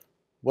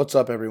What's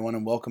up, everyone,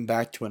 and welcome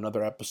back to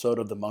another episode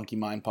of the Monkey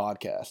Mind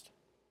Podcast.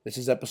 This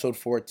is episode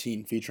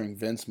 14 featuring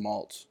Vince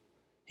Maltz.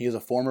 He is a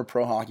former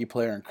pro hockey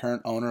player and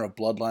current owner of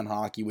Bloodline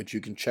Hockey, which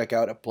you can check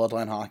out at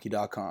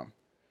bloodlinehockey.com.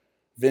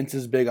 Vince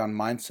is big on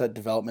mindset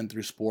development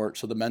through sport,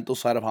 so the mental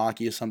side of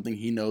hockey is something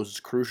he knows is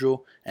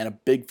crucial and a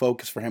big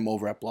focus for him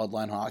over at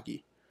Bloodline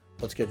Hockey.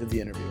 Let's get to the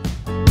interview.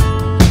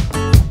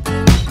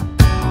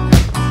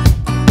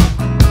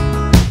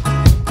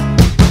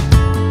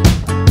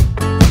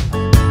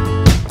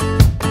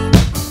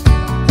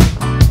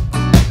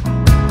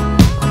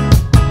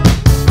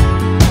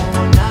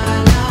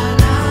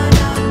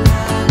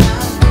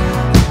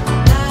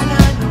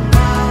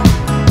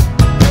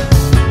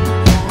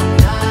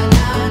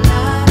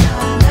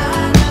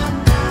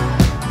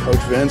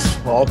 Vince,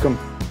 welcome.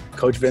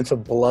 Coach Vince of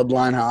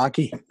Bloodline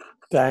Hockey.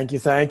 Thank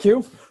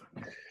you.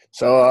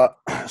 So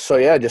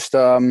just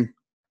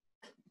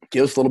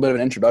give us a little bit of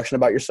an introduction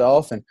about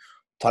yourself and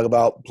talk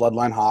about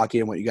Bloodline Hockey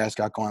and what you guys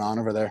got going on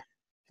over there.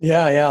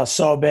 Yeah.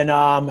 So I've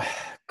been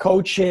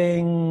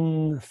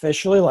coaching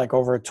officially like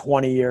over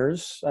 20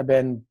 years. I've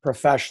been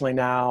professionally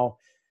now,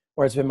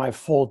 where it's been my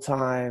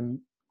full-time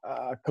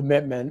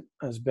commitment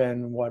has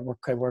been what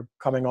we're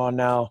coming on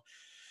now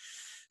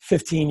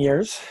 15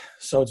 years.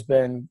 So it's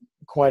been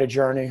quite a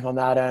journey on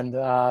that end.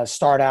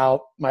 Start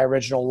out, my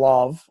original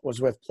love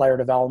was with player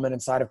development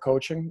inside of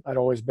coaching. I'd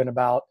always been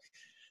about,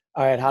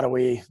 all right, how do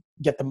we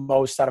get the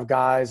most out of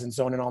guys and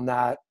zone in on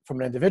that from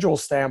an individual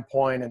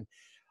standpoint,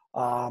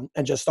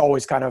 and just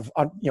always kind of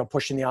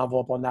pushing the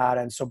envelope on that.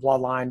 And so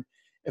Bloodline,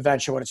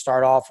 eventually what it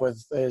started off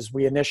with is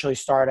we initially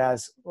start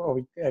as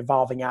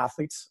Evolving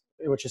Athletes,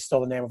 which is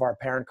still the name of our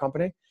parent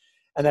company,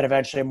 and then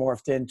eventually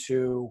morphed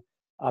into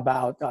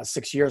about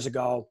 6 years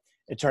ago.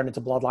 It turned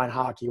into Bloodline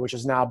Hockey, which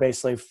is now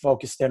basically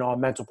focused in on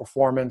mental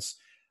performance,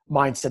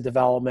 mindset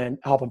development,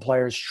 helping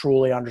players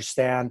truly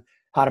understand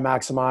how to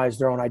maximize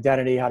their own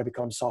identity, how to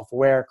become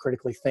self-aware,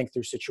 critically think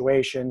through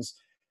situations,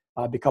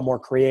 become more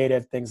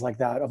creative, things like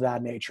that of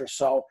that nature.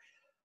 So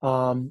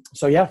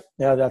that's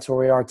where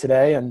we are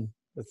today, and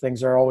the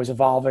things are always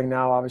evolving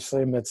now,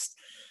 obviously, amidst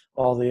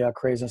all the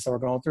craziness that we're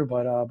going through.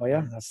 But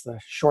yeah, that's the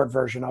short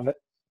version of it.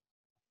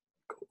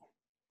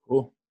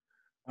 Cool.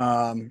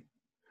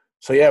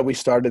 We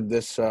started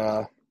this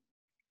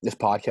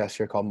podcast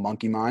here called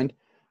Monkey Mind,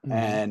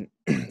 and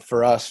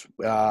for us,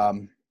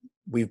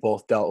 we've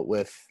both dealt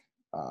with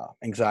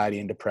anxiety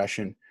and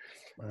depression,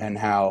 and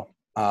how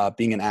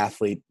being an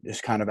athlete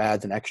just kind of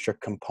adds an extra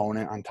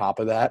component on top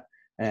of that,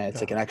 and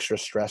it's like an extra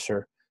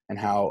stressor, and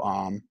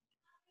how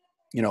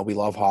we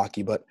love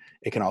hockey, but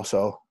it can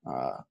also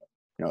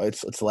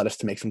it's led us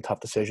to make some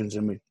tough decisions,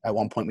 and at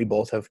one point we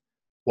both have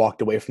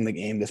walked away from the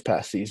game this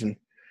past season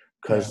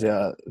because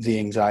the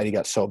anxiety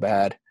got so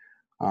bad.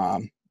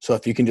 So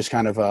if you can just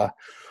kind of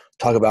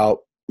talk about,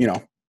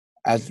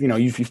 as you know,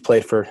 you've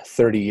played for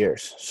 30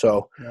 years.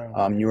 So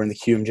you were in the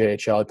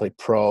QMJHL, you played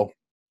pro.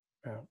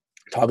 Yeah.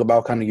 Talk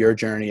about kind of your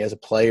journey as a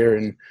player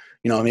and,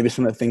 maybe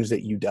some of the things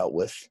that you dealt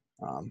with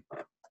on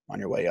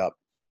your way up.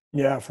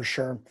 Yeah, for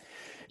sure.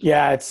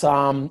 Yeah, it's,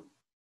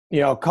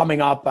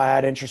 coming up, I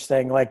had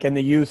interesting, like in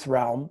the youth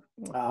realm,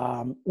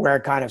 where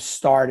it kind of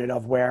started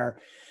of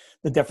where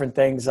the different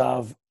things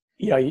of,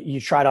 you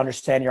try to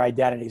understand your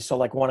identity. So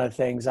like one of the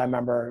things I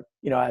remember,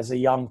 as a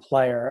young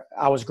player,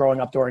 I was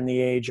growing up during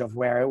the age of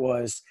where it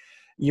was,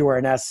 you were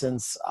in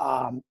essence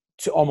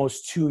to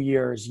almost 2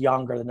 years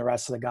younger than the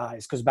rest of the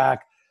guys. Because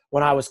back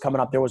when I was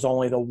coming up, there was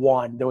only the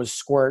one. There was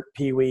squirt,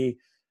 peewee,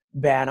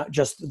 band,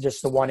 just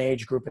the one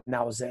age group, and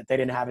that was it. They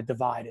didn't have it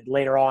divided.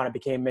 Later on, it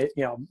became,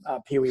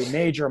 peewee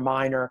major,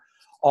 minor,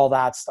 all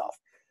that stuff.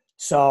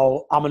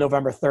 So I'm a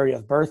November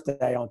 30th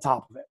birthday on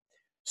top of it.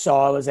 So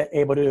I was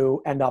able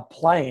to end up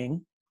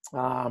playing,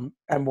 and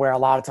where a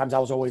lot of times I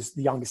was always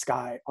the youngest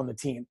guy on the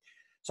team.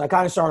 So I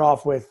kind of started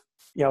off with,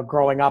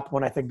 growing up,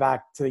 when I think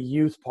back to the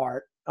youth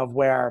part of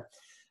where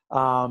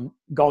going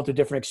through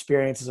different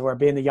experiences, where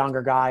being the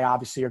younger guy,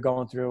 obviously you're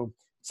going through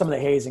some of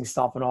the hazing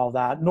stuff and all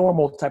that,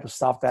 normal type of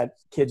stuff that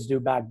kids do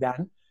back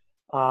then.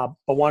 But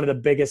one of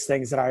the biggest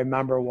things that I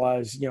remember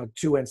was,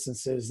 2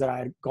 instances that I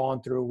had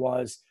gone through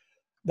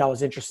that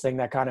was interesting,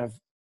 that kind of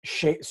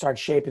started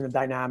shaping the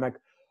dynamic,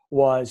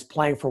 was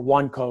playing for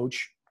one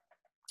coach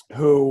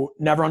who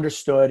never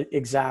understood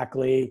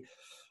exactly,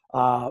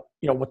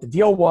 what the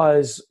deal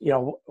was,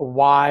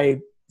 why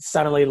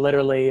suddenly,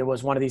 literally, it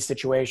was one of these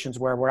situations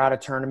where we're at a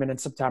tournament in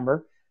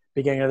September,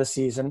 beginning of the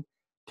season,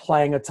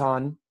 playing a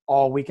ton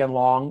all weekend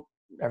long,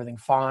 everything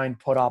fine,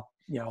 put up,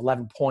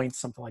 11 points,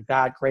 something like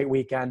that. Great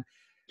weekend.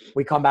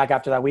 We come back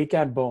after that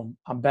weekend, boom,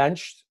 I'm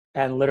benched.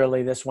 And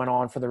literally this went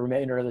on for the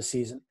remainder of the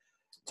season,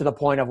 to the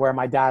point of where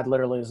my dad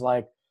literally is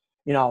like,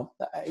 you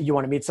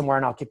want to meet somewhere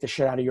and I'll kick the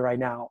shit out of you right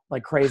now.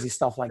 Like crazy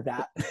stuff like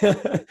that.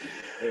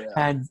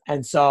 Yeah.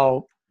 And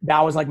so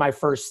that was like my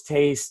first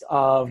taste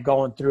of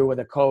going through with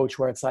a coach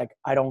where it's like,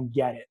 I don't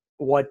get it.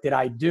 What did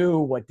I do?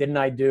 What didn't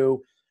I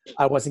do?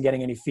 I wasn't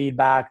getting any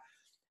feedback.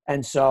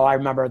 And so I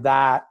remember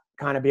that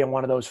kind of being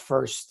one of those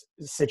first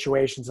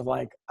situations of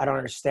like, I don't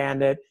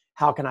understand it.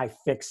 How can I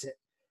fix it?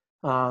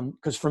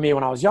 Because for me,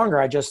 when I was younger,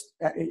 I just,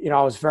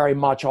 I was very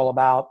much all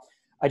about,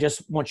 I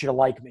just want you to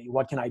like me.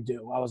 What can I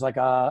do? I was like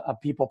a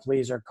people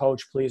pleaser,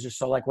 coach pleaser.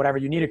 So like whatever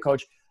you need a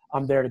coach,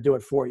 I'm there to do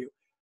it for you.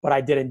 But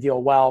I didn't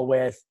deal well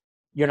with,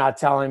 you're not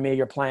telling me,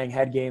 you're playing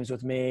head games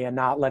with me and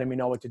not letting me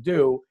know what to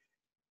do.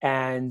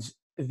 And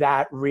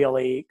that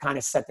really kind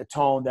of set the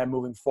tone then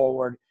moving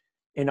forward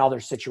in other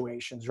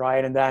situations,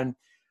 right? And then,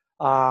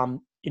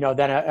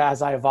 then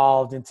as I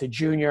evolved into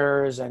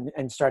juniors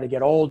and started to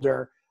get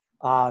older,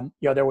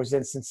 there was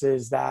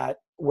instances that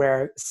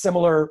where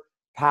similar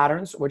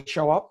patterns would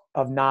show up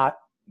of not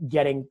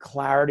getting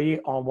clarity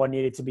on what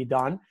needed to be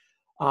done.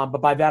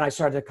 But by then I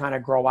started to kind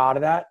of grow out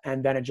of that.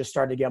 And then it just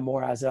started to get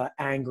more as an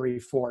angry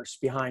force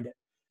behind it.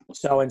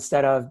 So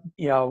instead of,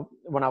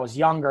 when I was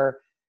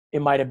younger,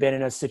 it might've been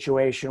in a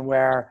situation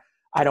where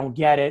I don't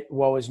get it,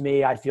 woe is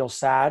me, I'd feel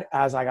sad.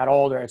 As I got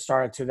older, it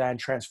started to then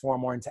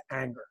transform more into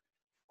anger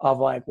of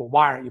like, well,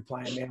 why aren't you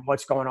playing me? And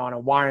what's going on?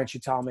 And why aren't you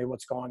telling me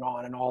what's going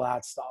on and all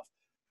that stuff?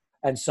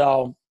 And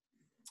so,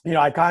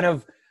 I kind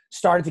of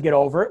started to get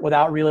over it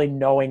without really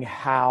knowing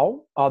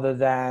how, other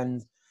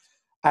than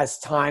as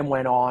time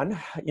went on.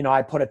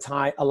 I put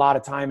a lot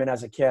of time in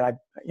as a kid.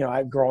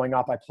 Growing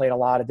up, I played a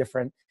lot of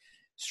different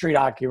street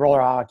hockey,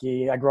 roller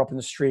hockey. I grew up in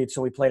the streets,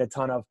 so we played a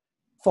ton of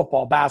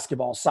football,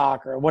 basketball,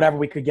 soccer, whatever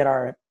we could get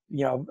our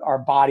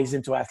bodies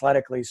into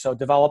athletically. So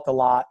developed a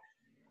lot.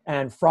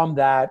 And from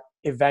that,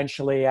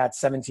 eventually at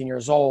 17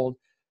 years old,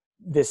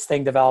 this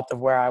thing developed of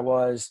where I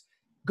was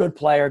good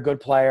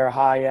player,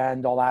 high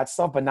end, all that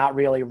stuff, but not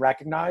really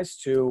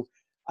recognized to,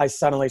 I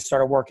suddenly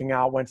started working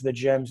out, went to the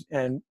gym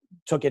and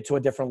took it to a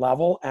different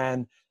level.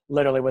 And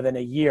literally within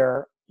a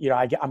year,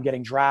 I'm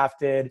getting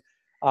drafted.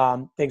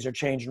 Things are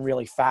changing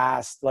really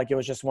fast. Like it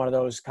was just one of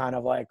those kind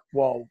of like,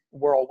 whoa,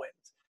 whirlwind.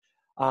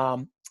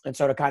 And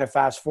so to kind of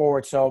fast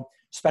forward, so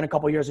spent a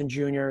couple years in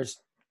juniors,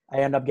 I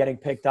end up getting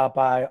picked up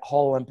by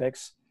Hull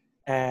Olympics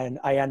and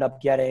I end up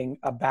getting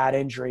a bad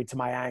injury to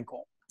my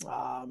ankle.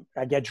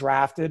 I get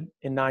drafted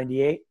in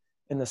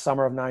the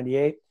summer of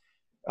 98,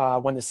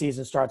 when the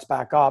season starts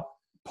back up,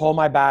 pull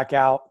my back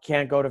out,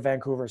 can't go to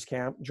Vancouver's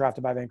camp,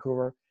 drafted by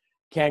Vancouver,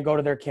 can't go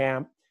to their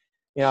camp.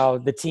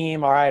 The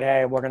team, all right,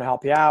 hey, we're going to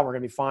help you out. We're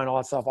going to be fine, all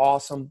that stuff.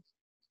 Awesome.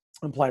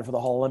 I'm playing for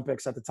the Hull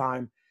Olympics at the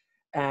time.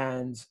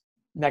 And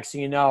next thing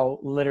you know,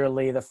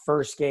 literally the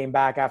first game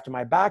back after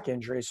my back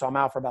injury, so I'm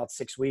out for about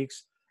 6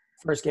 weeks.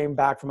 First game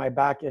back from my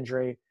back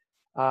injury,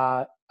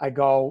 I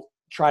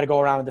try to go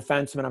around a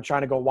defenseman. I'm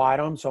trying to go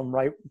wide on him, so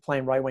I'm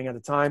playing right wing at the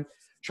time,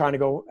 trying to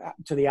go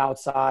to the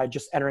outside,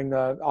 just entering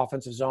the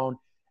offensive zone.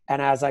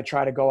 And as I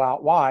try to go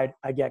out wide,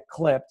 I get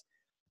clipped.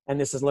 And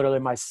this is literally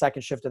my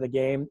second shift of the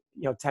game,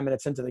 10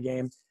 minutes into the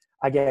game.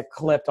 I get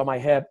clipped on my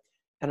hip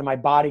and my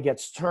body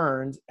gets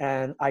turned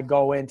and I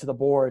go into the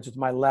boards with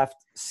my left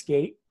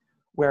skate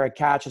where it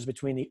catches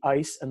between the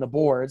ice and the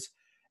boards.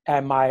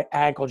 And my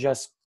ankle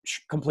just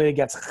completely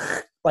gets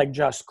like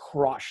just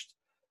crushed.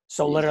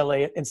 So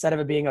literally, instead of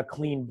it being a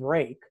clean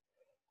break,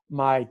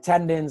 my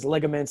tendons,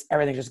 ligaments,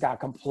 everything just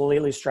got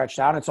completely stretched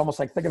out. It's almost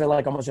like, think of it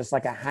like almost just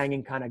like a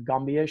hanging kind of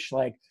Gumby-ish.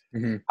 Like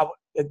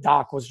the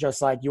doc was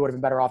just like, you would have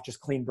been better off just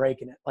clean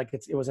breaking it. Like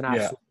it was an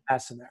absolute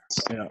mess in there.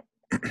 Yeah.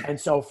 And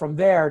so from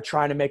there,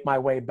 trying to make my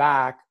way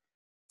back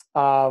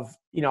after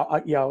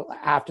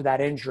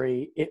that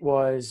injury,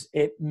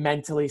 it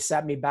mentally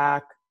set me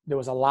back. There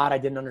was a lot I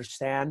didn't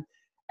understand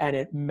and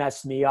it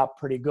messed me up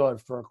pretty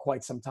good for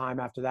quite some time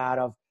after that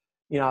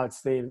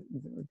it's the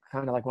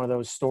kind of like one of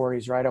those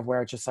stories, right, of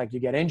where it's just like you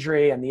get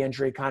injury and the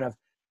injury kind of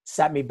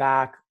set me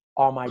back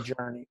on my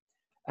journey.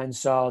 And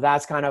so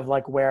that's kind of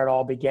like where it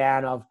all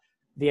began, of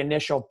the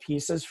initial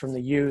pieces from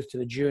the youth to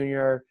the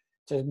junior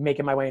to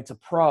making my way into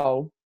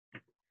pro,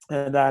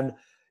 and then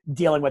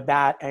dealing with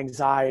that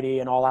anxiety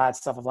and all that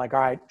stuff of like, all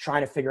right,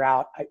 trying to figure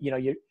out,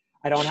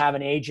 I don't have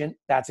an agent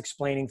that's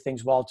explaining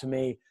things well to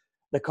me.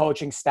 The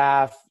coaching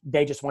staff,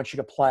 they just want you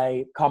to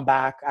play, come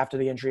back after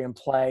the injury and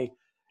play.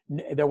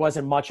 There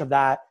wasn't much of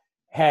that.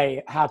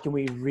 Hey, how can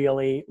we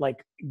really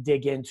like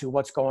dig into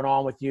what's going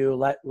on with you?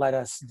 Let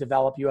us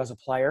develop you as a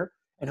player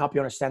and help you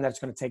understand that it's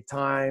going to take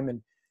time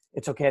and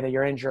it's okay that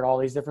you're injured, all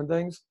these different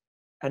things.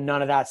 And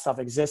none of that stuff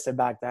existed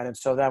back then. And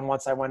so then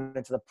once I went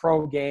into the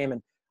pro game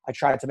and I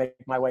tried to make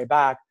my way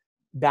back,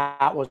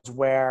 that was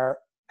where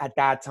at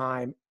that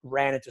time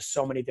ran into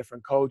so many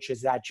different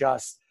coaches that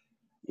just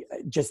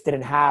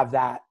didn't have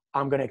that.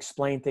 I'm going to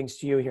explain things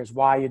to you. Here's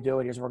why you do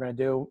it. Here's what we're going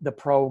to do. The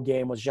pro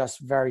game was just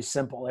very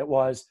simple. It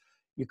was,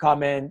 you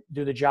come in,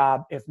 do the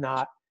job. If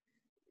not,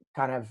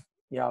 kind of,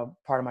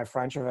 part of my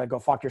French, or go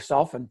fuck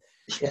yourself. And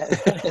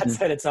that's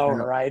it. It's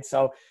over. Right.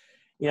 So,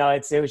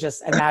 it was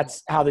just, and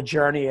that's how the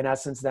journey in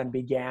essence then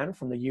began,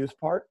 from the youth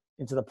part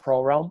into the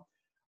pro realm,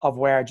 of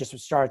where it just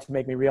started to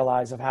make me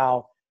realize of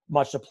how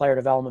much the player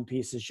development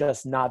piece is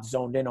just not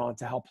zoned in on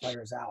to help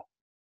players out.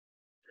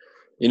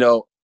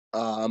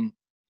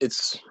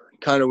 It's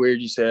kind of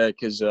weird you say that,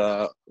 because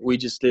we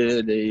just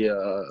did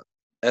a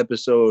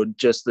episode,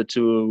 just the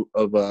two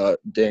of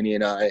Danny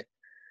and I,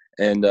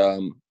 and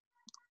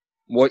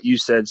what you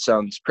said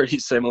sounds pretty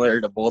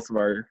similar to both of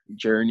our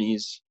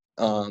journeys.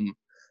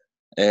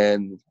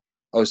 And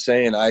I was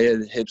saying I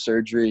had hip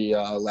surgery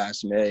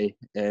last May,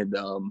 and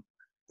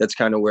that's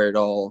kind of where it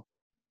all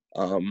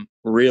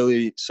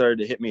really started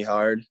to hit me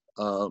hard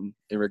in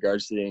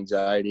regards to the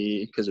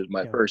anxiety, because it was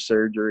my first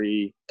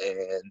surgery.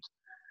 And,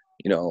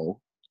 you know,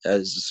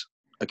 as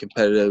a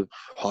competitive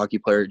hockey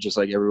player, just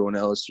like everyone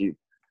else,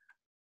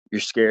 you're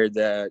scared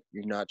that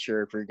you're not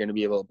sure if you're going to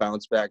be able to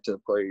bounce back to the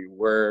player you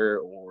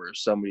were, or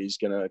somebody's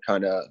going to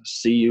kind of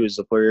see you as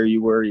the player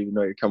you were, even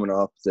though you're coming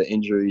off the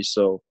injury.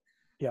 So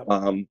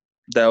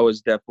that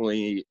was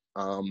definitely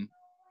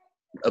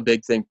a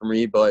big thing for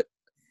me. But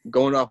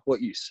going off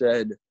what you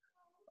said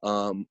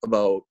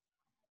about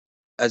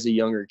as a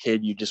younger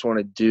kid, you just want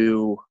to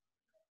do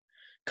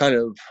kind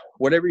of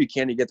whatever you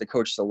can to get the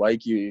coach to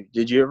like you.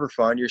 Did you ever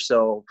find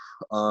yourself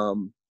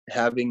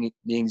having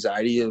the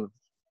anxiety of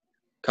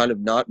kind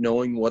of not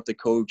knowing what the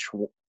coach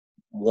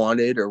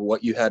wanted or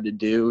what you had to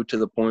do, to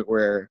the point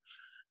where,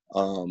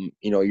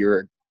 you know,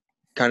 you're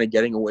kind of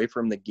getting away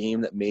from the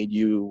game that made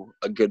you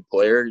a good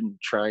player and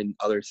trying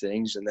other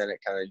things, and then it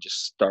kind of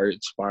just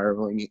started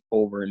spiraling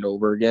over and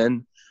over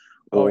again?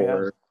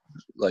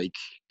 Like,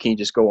 can you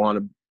just go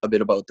on a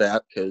bit about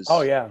that? Because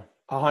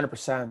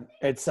 100%.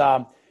 It's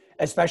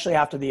especially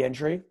after the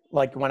injury,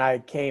 like when I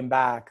came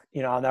back,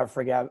 you know, I'll never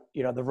forget,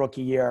 you know, the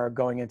rookie year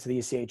going into the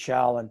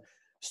ECHL and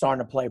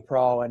starting to play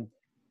pro. And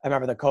I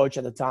remember the coach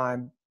at the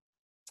time,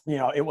 you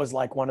know, it was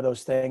like one of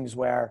those things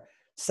where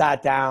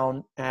sat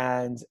down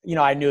and, you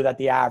know, I knew that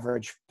the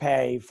average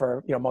pay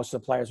for, you know, most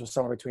of the players was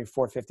somewhere between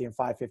 $450 and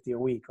 $550 a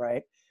week.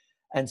 Right.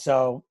 And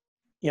so,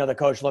 you know, the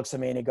coach looks at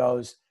me and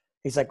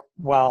he's like,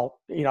 well,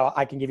 you know,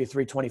 I can give you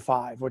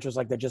 $325, which was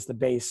like just the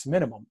base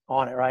minimum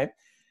on it. Right.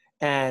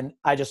 And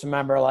I just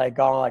remember like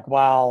going like,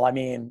 well, I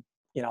mean,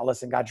 you know,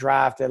 listen, got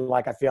drafted,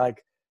 like, I feel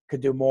like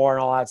could do more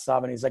and all that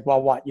stuff. And he's like,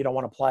 well, what, you don't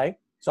want to play?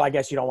 So I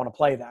guess you don't want to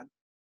play then.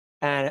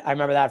 And I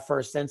remember that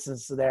first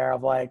instance there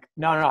of like,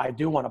 no, I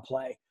do want to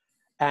play.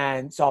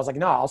 And so I was like,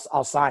 no,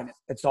 I'll sign it.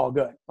 It's all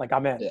good. Like,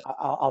 I'm in. Yeah.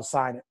 I'll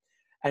sign it.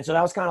 And so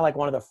that was kind of like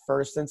one of the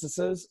first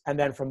instances. And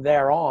then from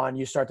there on,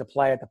 you start to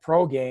play at the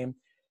pro game.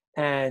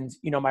 And,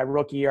 you know, my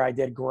rookie year, I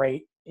did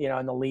great, you know,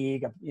 in the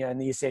league. You know, in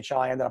the ECHL,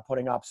 I ended up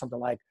putting up something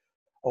like,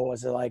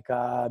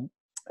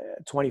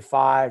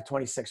 25,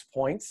 26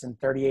 points in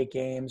 38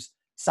 games.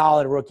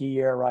 Solid rookie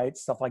year, right?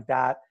 Stuff like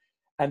that.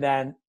 And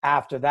then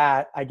after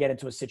that, I get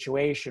into a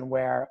situation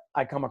where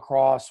I come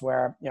across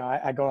where, you know,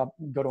 I go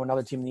to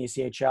another team in the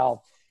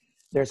ECHL.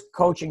 There's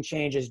coaching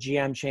changes,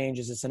 GM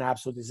changes. It's an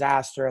absolute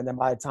disaster. And then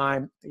by the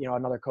time, you know,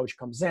 another coach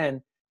comes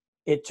in,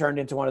 it turned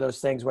into one of those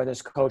things where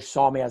this coach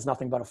saw me as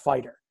nothing but a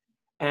fighter.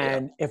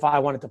 And if I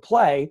wanted to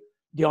play,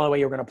 the only way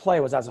you were going to play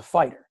was as a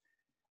fighter.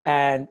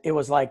 And it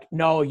was like,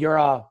 no, you're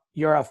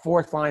a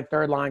fourth line,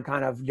 third line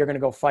kind of, you're going to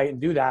go fight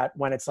and do that,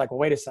 when it's like, well,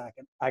 wait a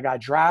second. I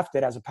got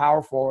drafted as a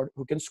power forward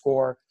who can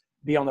score,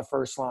 be on the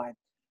first line.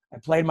 I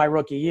played my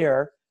rookie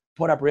year,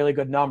 put up really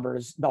good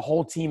numbers. The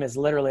whole team is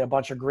literally a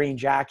bunch of green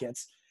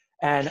jackets.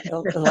 And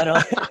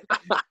literally,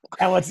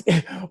 and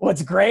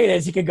what's great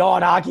is you can go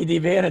on Hockey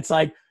DB and it's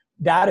like,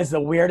 that is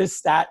the weirdest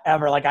stat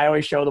ever. Like, I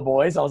always show the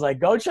boys, I was like,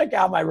 go check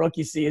out my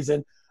rookie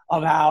season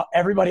of how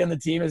everybody on the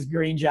team is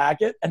green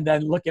jacket, and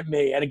then look at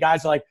me. And the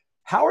guys are like,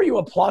 how are you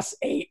a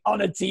 +8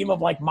 on a team of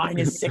like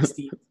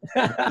 -60?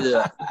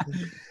 Yeah.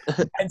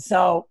 And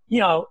so, you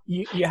know,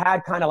 you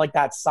had kind of like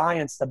that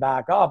science to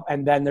back up.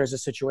 And then there's a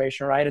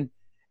situation, right?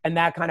 And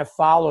that kind of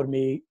followed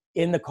me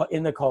in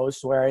the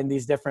coast, where in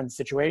these different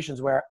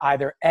situations where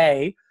either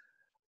A,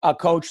 a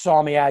coach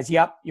saw me as,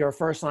 yep, you're a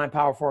first line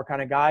power forward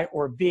kind of guy,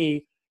 or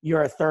B,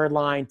 you're a third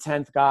line,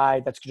 10th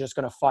guy that's just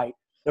going to fight.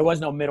 There was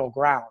no middle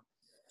ground.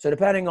 So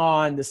depending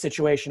on the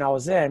situation I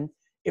was in,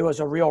 it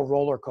was a real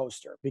roller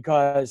coaster,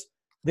 because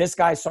this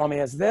guy saw me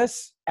as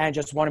this and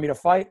just wanted me to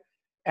fight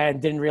and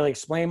didn't really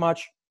explain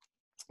much.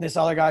 This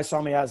other guy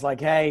saw me as like,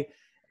 hey,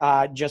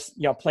 just,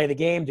 you know, play the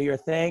game, do your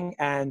thing,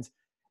 and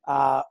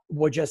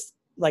would just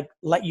like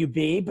let you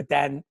be. But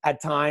then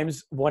at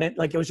times wouldn't.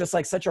 Like, it was just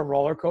like such a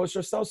roller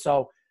coaster still.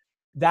 So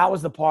that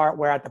was the part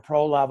where at the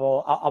pro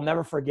level, I'll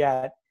never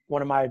forget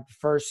one of my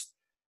first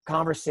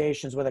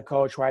conversations with a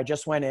coach where I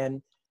just went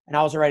in, and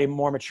I was already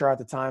more mature at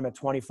the time at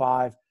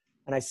 25.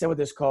 And I sit with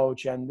this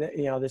coach, and,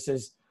 you know,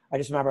 I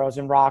just remember I was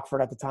in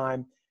Rockford at the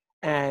time,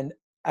 and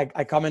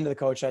I come into the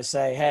coach. I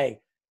say, hey,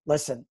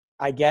 listen,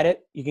 I get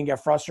it. You can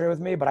get frustrated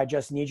with me, but I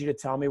just need you to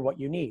tell me what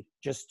you need.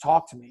 Just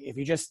talk to me.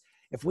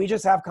 If we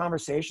just have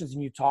conversations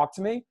and you talk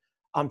to me,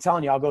 I'm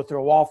telling you, I'll go through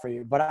a wall for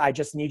you, but I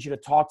just need you to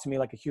talk to me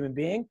like a human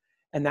being.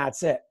 And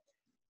that's it.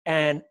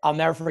 And I'll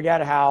never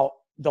forget how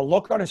the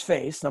look on his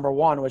face, number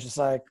one, was just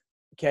like,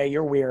 okay,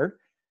 you're weird.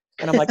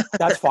 And I'm like,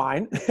 that's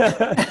fine.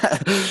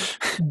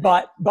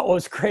 But what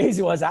was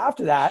crazy was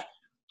after that,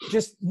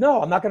 just,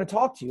 no, I'm not going to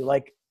talk to you.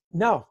 Like,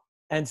 no.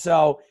 And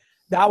so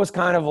that was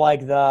kind of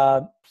like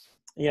those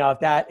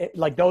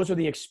are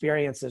the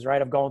experiences,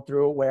 right, of going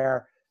through it,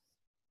 where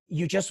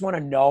you just want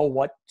to know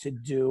what to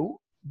do.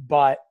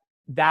 But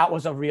that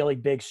was a really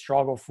big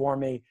struggle for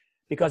me,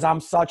 because I'm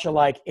such a,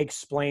 like,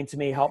 explain to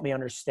me, help me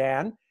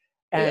understand.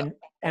 And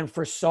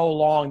for so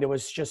long, there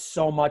was just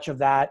so much of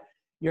that.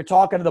 You're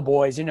talking to the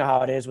boys, you know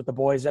how it is with the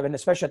boys. I mean,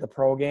 especially at the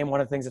pro game, one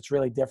of the things that's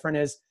really different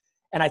is,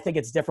 and I think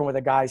it's different with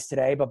the guys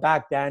today, but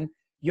back then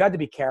you had to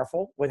be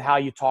careful with how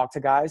you talk to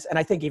guys. And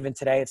I think even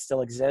today it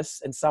still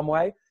exists in some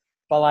way,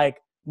 but like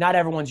not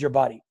everyone's your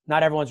buddy.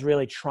 Not everyone's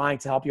really trying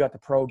to help you at the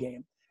pro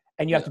game.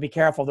 And you have to be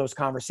careful of those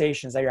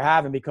conversations that you're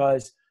having,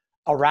 because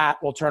a rat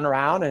will turn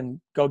around and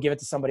go give it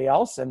to somebody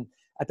else. And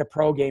at the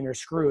pro game, you're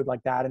screwed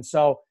like that. And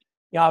so,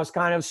 you know, I was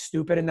kind of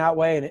stupid in that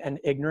way and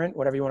ignorant,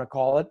 whatever you want to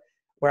call it,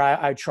 where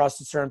I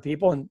trusted certain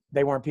people and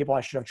they weren't people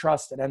I should have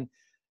trusted. And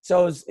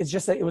so it's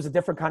just that it was a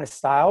different kind of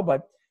style,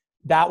 but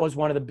that was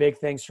one of the big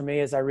things for me,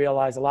 is I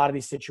realized a lot of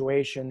these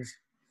situations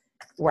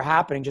were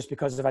happening just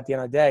because of, at the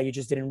end of the day, you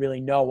just didn't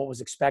really know what was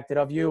expected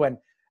of you, and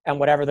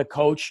whatever the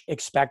coach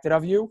expected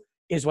of you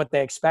is what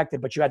they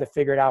expected, but you had to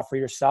figure it out for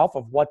yourself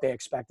of what they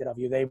expected of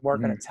you. They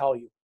weren't going to tell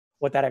you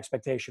what that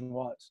expectation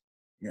was.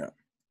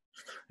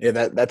 Yeah,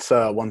 that's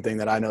one thing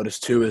that I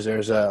noticed too, is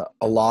there's a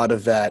lot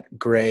of that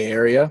gray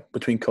area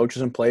between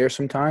coaches and players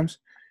sometimes.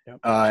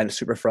 And it's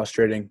super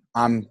frustrating.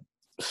 I'm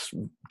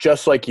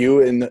just like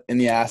you in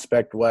the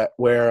aspect where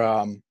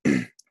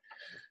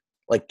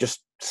like,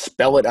 just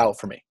spell it out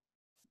for me.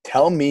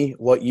 Tell me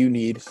what you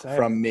need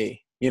from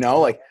me. You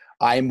know, like,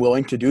 I am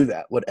willing to do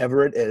that.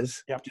 Whatever it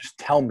is, just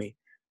tell me.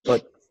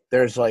 But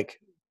there's like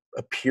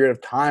a period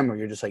of time where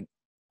you're just like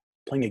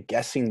playing a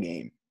guessing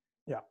game.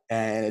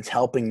 And it's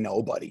helping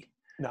nobody.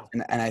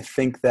 And I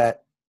think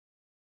that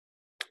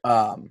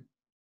that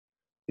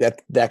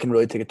can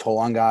really take a toll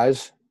on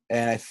guys.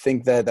 And I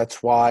think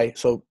that's why.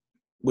 So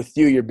with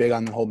you, you're big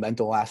on the whole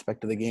mental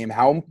aspect of the game.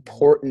 How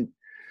important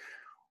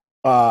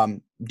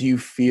do you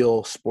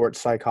feel sports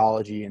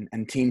psychology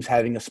and teams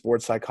having a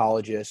sports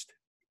psychologist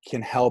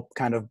can help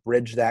kind of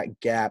bridge that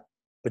gap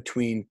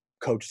between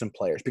coaches and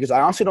players? Because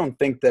I honestly don't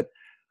think that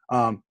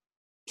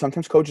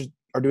sometimes coaches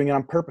are doing it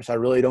on purpose. I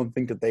really don't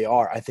think that they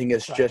are. I think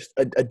it's just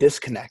a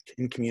disconnect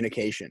in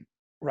communication.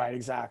 Right,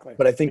 exactly.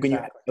 But I think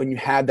when you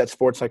had that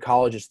sports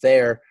psychologist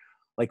there,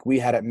 like we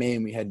had at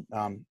Maine, we had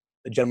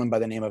a gentleman by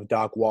the name of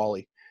Doc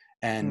Wally.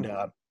 And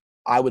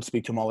I would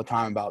speak to him all the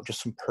time about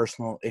just some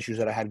personal issues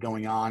that I had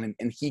going on.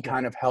 And he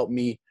kind of helped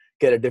me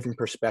get a different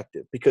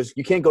perspective, because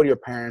you can't go to your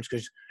parents,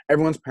 because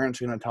everyone's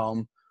parents are going to tell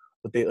them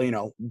that they, you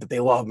know, that they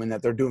love them and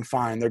that they're doing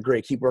fine. They're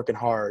great. Keep working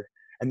hard.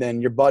 And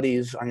then your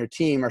buddies on your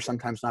team are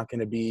sometimes not going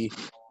to be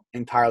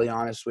entirely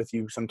honest with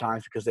you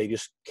sometimes, because they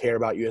just care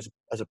about you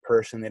as a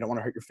person. They don't want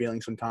to hurt your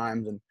feelings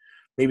sometimes. And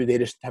maybe they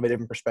just have a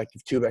different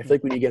perspective too. But I feel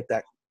like when you get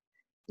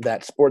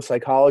that sports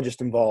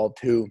psychologist involved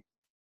who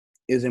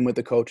is in with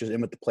the coaches,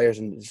 in with the players,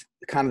 and is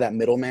kind of that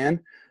middleman,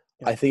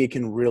 I think it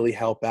can really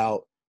help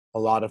out a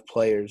lot of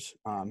players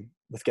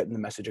with getting the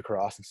message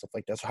across and stuff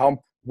like that. So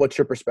what's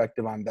your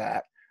perspective on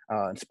that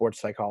and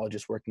sports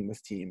psychologists working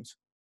with teams?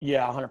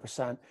 Yeah,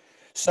 100%.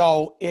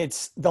 So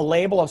it's the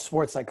label of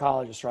sports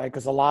psychologist, right?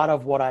 Because a lot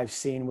of what I've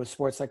seen with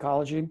sports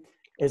psychology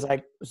is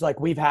like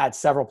we've had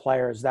several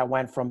players that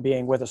went from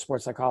being with a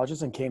sports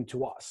psychologist and came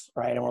to us,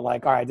 right? And we're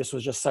like, all right, this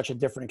was just such a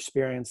different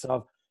experience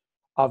of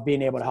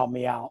being able to help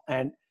me out.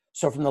 And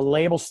so from the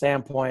label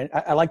standpoint,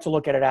 I like to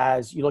look at it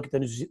as, you look at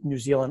the New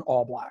Zealand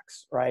All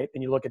Blacks, right?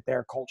 And you look at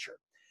their culture.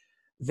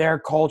 Their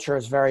culture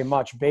is very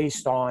much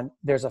based on,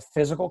 there's a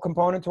physical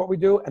component to what we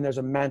do and there's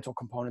a mental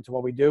component to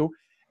what we do.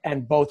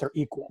 And both are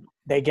equal.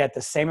 They get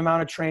the same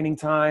amount of training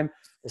time,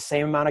 the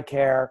same amount of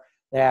care.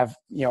 They have,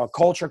 you know, a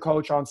culture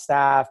coach on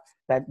staff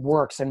that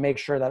works and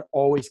makes sure that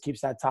always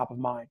keeps that top of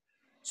mind.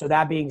 So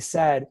that being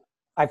said,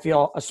 I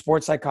feel a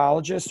sports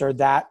psychologist, or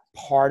that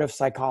part of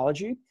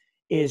psychology,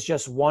 is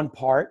just one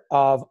part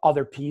of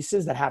other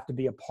pieces that have to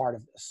be a part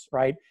of this,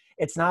 right?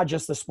 It's not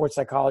just the sports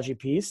psychology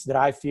piece that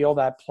I feel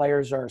that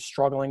players are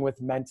struggling with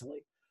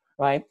mentally,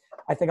 right?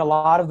 I think a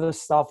lot of the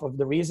stuff of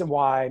the reason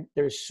why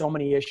there's so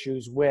many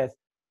issues with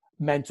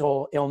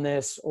mental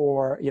illness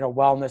or, you know,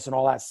 wellness and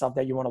all that stuff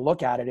that you want to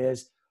look at it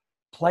is,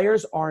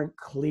 players aren't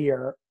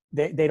clear.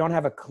 They don't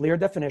have a clear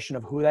definition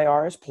of who they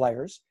are as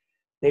players.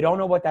 They don't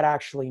know what that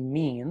actually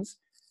means.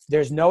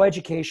 There's no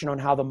education on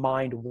how the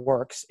mind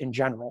works in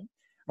general,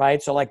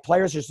 right? So like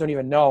players just don't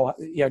even know,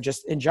 you know,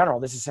 just in general,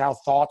 this is how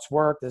thoughts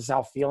work. This is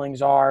how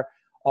feelings are,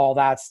 all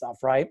that stuff,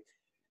 right?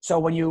 So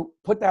when you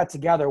put that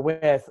together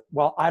with,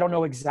 well, I don't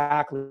know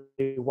exactly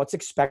what's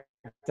expected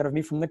of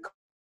me from the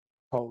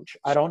coach.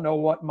 I don't know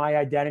what my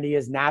identity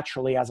is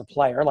naturally as a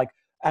player. Like,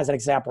 as an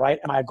example, right?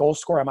 Am I a goal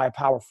scorer? Am I a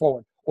power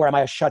forward? Or am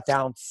I a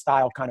shutdown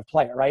style kind of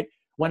player, right?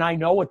 When I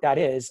know what that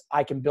is,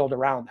 I can build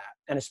around that.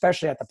 And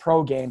especially at the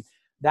pro game,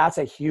 that's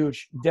a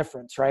huge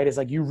difference, right? It's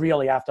like, you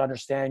really have to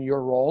understand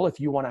your role if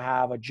you want to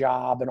have a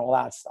job and all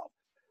that stuff.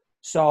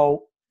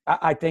 So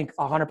I think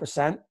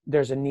 100%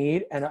 there's a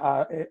need and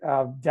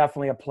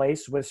definitely a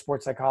place with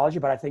sports psychology,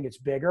 but I think it's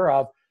bigger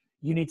of,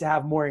 you need to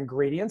have more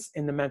ingredients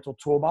in the mental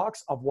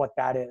toolbox of what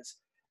that is.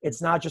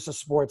 It's not just a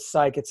sports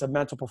psych, it's a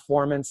mental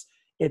performance.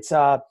 It's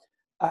how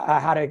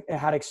to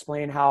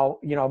explain how,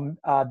 you know,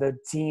 the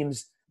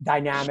team's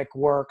dynamic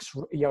works,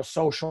 you know,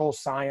 social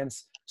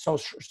science,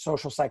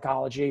 social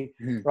psychology,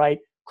 right?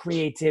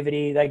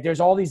 creativity. Like there's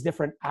all these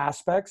different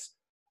aspects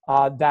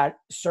that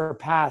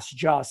surpass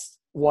just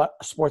what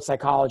sports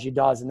psychology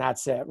does. And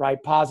that's it,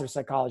 right? Positive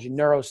psychology,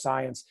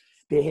 neuroscience,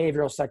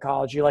 behavioral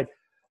psychology. Like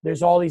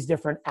there's all these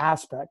different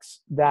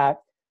aspects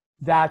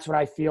that's what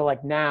I feel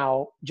like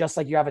now, just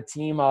like you have a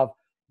team of,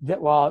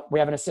 well, we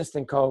have an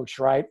assistant coach,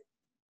 right?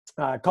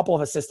 A couple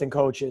of assistant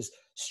coaches,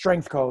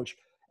 strength coach,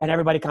 and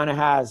everybody kind of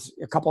has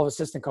a couple of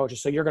assistant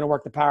coaches. So you're going to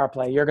work the power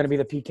play. You're going to be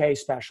the PK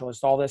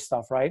specialist, all this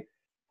stuff, right?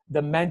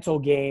 The mental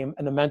game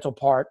and the mental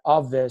part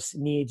of this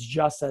needs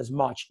just as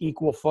much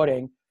equal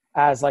footing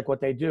as like what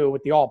they do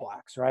with the All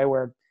Blacks, right?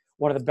 Where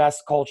one of the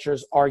best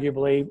cultures,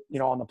 arguably,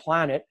 on the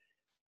planet,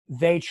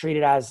 they treat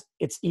it as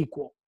it's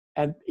equal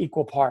and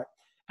equal part.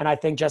 And I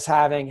think just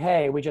having,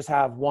 hey, we just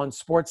have one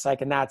sports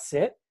psych and that's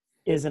it,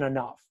 isn't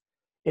enough.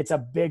 It's a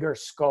bigger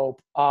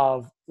scope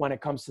of when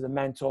it comes to the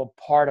mental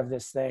part of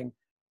this thing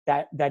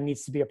that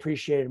needs to be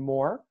appreciated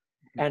more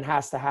and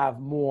has to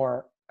have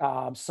more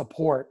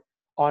support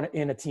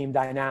in a team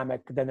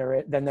dynamic than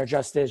there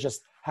just is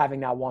just having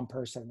that one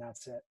person.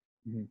 That's it.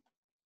 Mm-hmm.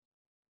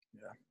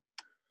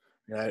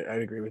 Yeah,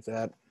 I'd agree with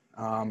that.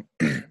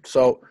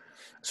 So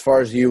as far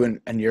as you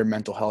and your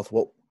mental health,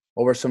 what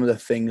were some of the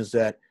things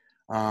that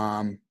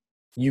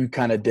you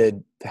kind of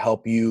did to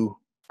help you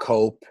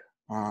cope,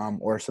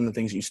 or some of the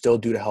things you still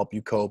do to help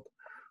you cope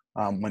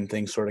when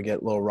things sort of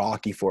get a little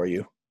rocky for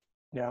you?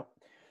 Yeah.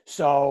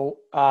 So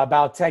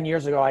about 10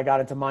 years ago, I got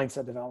into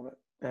mindset development,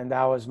 and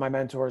that was my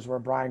mentors were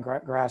Brian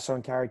Grasso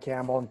and Carrie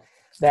Campbell, and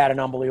they had an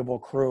unbelievable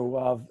crew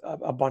of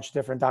a bunch of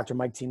different. Dr.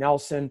 Mike T.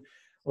 Nelson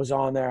was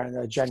on there,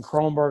 and Jen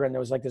Kronberg, and there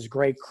was like this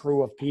great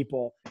crew of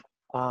people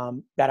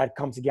that had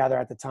come together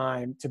at the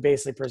time to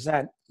basically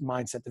present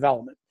mindset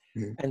development.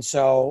 Mm-hmm. And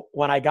so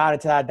when I got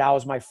into that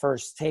was my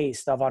first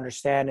taste of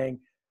understanding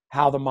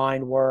how the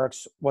mind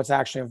works, what's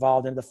actually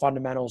involved in the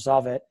fundamentals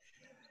of it.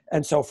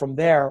 And so from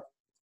there,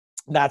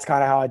 that's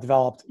kind of how I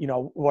developed,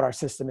 what our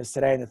system is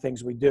today and the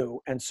things we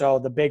do. And so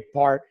the big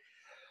part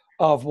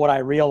of what I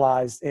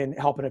realized in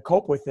helping to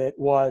cope with it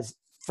was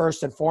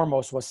first and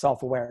foremost was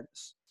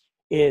self-awareness,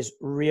 is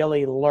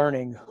really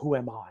learning who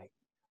am I,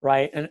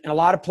 right? And a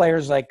lot of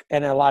players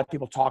and a lot of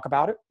people talk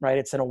about it, right?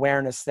 It's an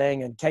awareness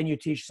thing. And can you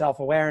teach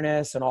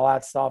self-awareness and all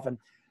that stuff? And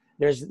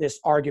there's this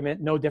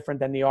argument, no different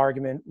than the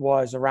argument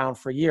was around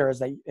for years,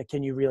 that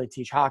can you really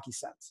teach hockey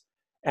sense?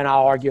 And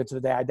I'll argue to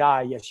the day I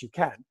die, yes, you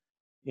can.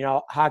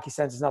 Hockey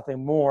sense is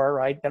nothing more,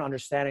 right, than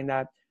understanding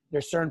that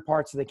there's certain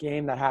parts of the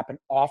game that happen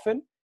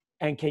often,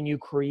 and can you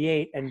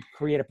create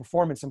a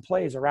performance and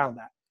plays around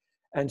that?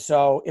 And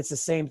so it's the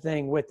same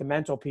thing with the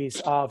mental piece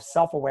of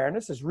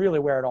self-awareness is really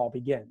where it all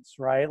begins,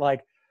 right?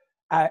 Like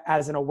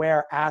as an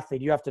aware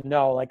athlete, you have to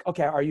know, like,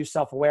 okay, are you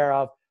self-aware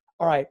of,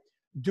 all right,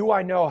 do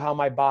I know how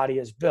my body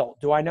is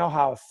built? Do I know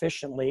how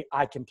efficiently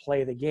I can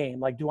play the game?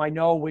 Like, do I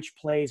know which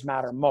plays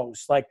matter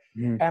most? Like,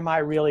 am I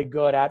really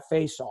good at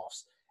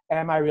face-offs?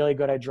 Am I really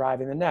good at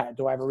driving the net?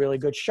 Do I have a really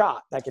good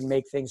shot that can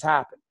make things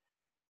happen?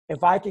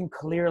 If I can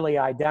clearly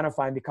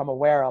identify and become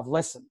aware of,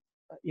 listen,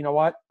 you know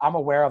what? I'm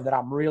aware of that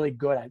I'm really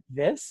good at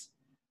this,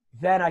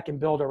 then I can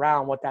build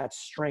around what that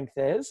strength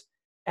is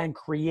and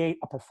create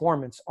a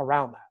performance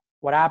around that.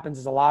 What happens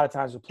is a lot of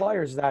times with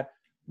players is that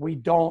we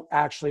don't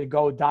actually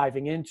go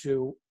diving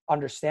into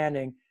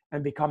understanding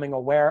and becoming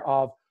aware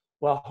of,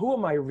 well, who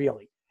am I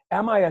really?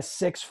 Am I a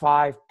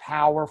 6'5",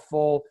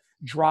 powerful,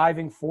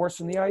 driving force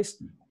in the ice?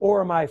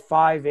 Or am I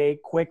 5'8",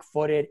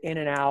 quick-footed, in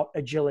and out,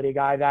 agility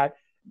guy that,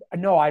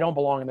 no, I don't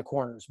belong in the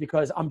corners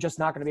because I'm just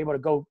not going to be able to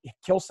go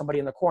kill somebody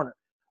in the corner.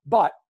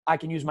 But I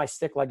can use my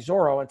stick like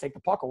Zorro and take the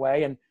puck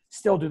away and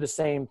still do the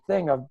same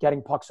thing of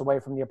getting pucks away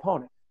from the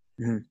opponent.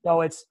 Mm-hmm.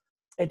 So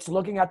it's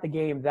looking at the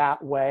game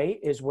that way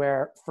is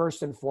where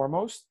first and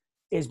foremost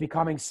is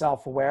becoming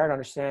self-aware and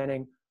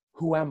understanding,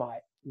 who am I?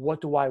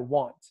 What do I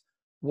want?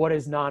 What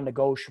is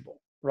non-negotiable,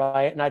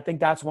 right? And I think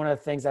that's one of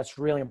the things that's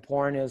really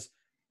important is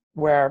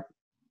where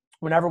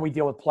whenever we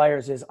deal with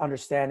players is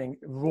understanding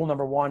rule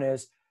number one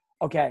is,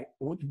 okay,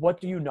 what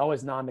do you know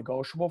is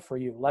non-negotiable for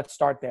you? Let's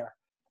start there.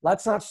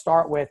 Let's not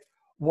start with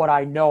what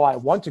I know I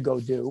want to go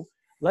do.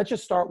 Let's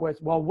just start with,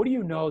 well, what do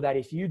you know that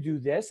if you do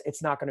this,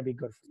 it's not going to be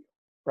good for you,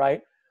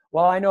 right?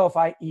 Well, I know if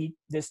I eat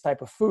this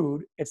type of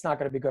food, it's not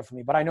going to be good for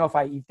me. But I know if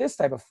I eat this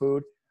type of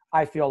food,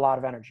 I feel a lot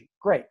of energy.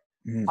 Great.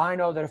 Mm-hmm. I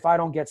know that if I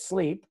don't get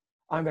sleep,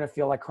 I'm going to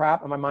feel like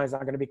crap and my mind's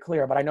not going to be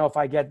clear. But I know if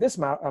I get this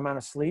amount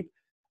of sleep,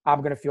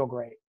 I'm going to feel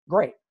great.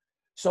 Great.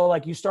 So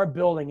like you start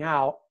building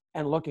out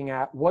and looking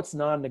at what's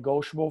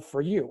non-negotiable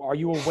for you. Are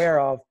you aware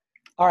of,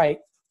 all right,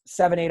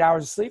 7-8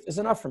 hours of sleep is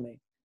enough for me?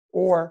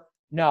 Or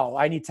no,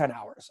 I need 10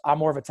 hours. I'm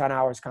more of a 10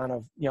 hours kind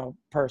of,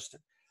 person.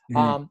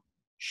 Mm-hmm.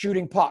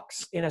 Shooting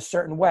pucks in a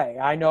certain way.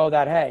 I know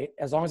that, hey,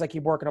 as long as I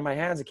keep working on my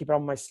hands and keep it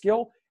on my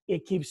skill,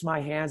 it keeps my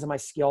hands and my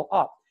skill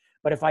up.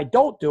 But if I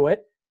don't do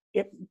it,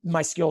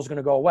 my skill is going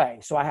to go away.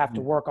 So I have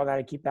to work on that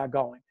and keep that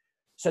going.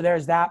 So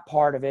there's that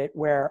part of it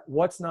where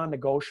what's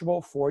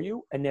non-negotiable for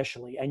you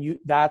initially. And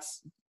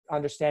that's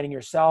understanding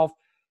yourself,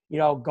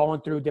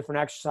 going through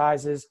different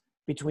exercises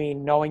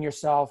between knowing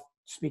yourself,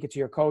 speaking to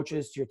your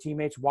coaches, to your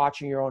teammates,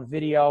 watching your own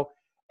video,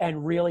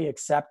 and really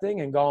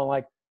accepting and going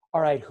like, all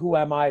right, who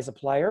am I as a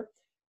player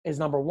is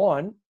number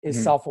one,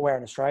 is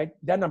self-awareness, right?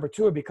 Then number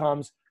two, it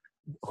becomes,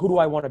 who do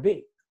I want to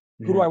be?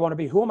 Who do I want to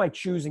be? Who am I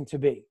choosing to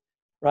be?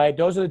 Right?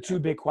 Those are the two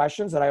big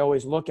questions that I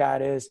always look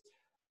at is,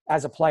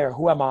 as a player,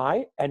 who am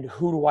I and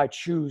who do I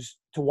choose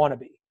to want to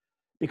be?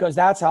 Because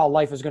that's how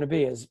life is going to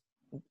be, is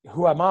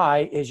who am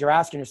I is you're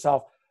asking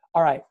yourself,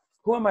 all right,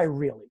 who am I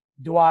really?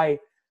 Do I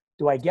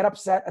get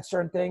upset at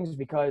certain things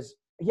because,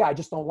 yeah, I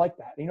just don't like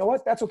that. And you know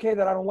what? That's okay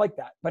that I don't like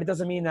that. But it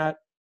doesn't mean that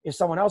if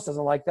someone else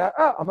doesn't like that,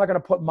 I'm not going to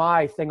put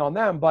my thing on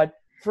them. But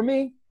for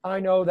me, I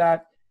know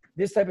that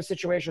this type of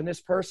situation,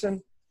 this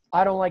person,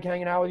 I don't like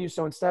hanging out with you.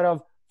 So instead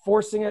of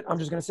forcing it, I'm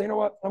just going to say, you know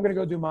what? I'm going to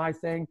go do my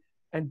thing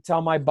and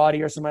tell my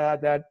buddy or somebody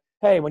like that,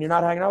 hey, when you're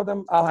not hanging out with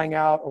them, I'll hang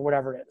out, or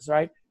whatever it is,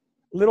 right?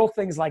 Little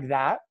things like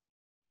that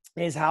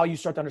is how you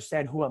start to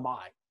understand, who am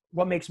I?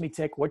 What makes me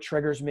tick? What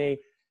triggers me?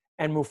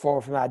 And move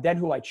forward from that. Then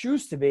who I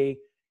choose to be,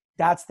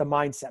 that's the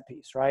mindset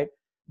piece, right?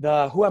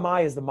 The who am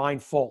I is the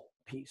mindful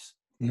piece.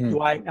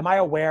 Am I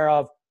aware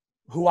of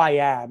who I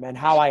am and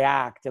how I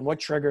act and what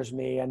triggers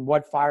me and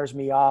what fires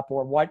me up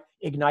or what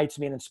ignites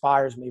me and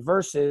inspires me,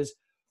 versus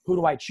who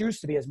do I choose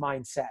to be as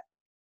mindset?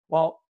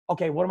 Well,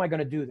 okay, what am I going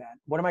to do then?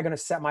 What am I going to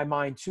set my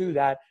mind to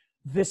that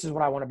this is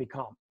what I want to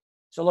become?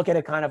 So look at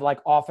it kind of like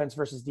offense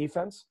versus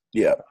defense.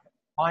 Yeah.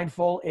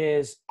 Mindful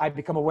is I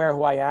become aware of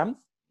who I am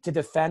to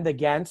defend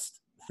against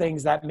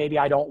things that maybe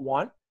I don't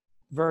want,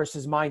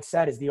 versus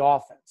mindset is the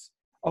offense.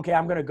 Okay,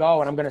 I'm going to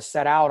go and I'm going to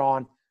set out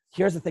on,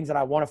 here's the things that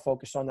I want to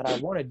focus on, that I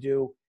want to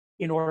do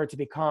in order to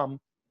become,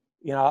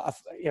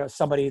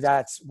 somebody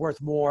that's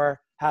worth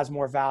more, has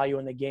more value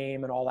in the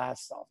game and all that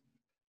stuff.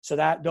 So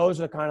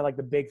those are kind of like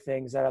the big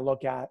things that I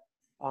look at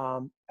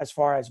as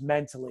far as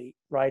mentally,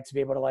 right? To be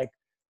able to like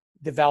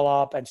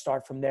develop and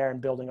start from there and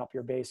building up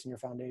your base and your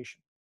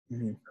foundation.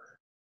 Mm-hmm.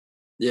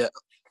 Yeah.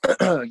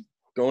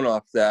 Going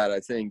off that, I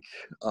think,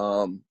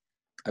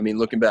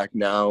 looking back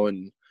now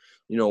and,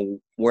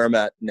 where I'm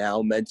at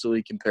now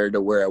mentally compared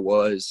to where I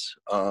was,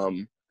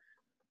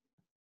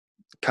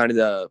 kind of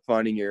the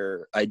finding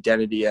your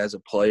identity as a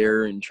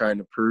player and trying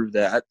to prove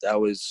that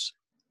was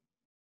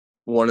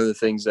one of the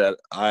things that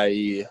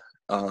I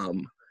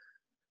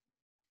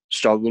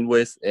struggled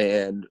with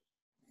and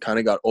kind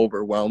of got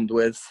overwhelmed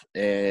with.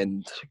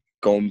 And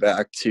going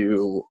back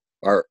to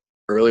our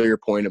earlier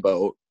point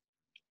about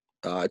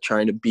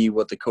trying to be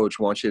what the coach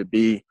wants you to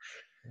be,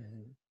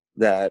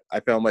 that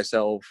I found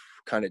myself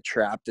kind of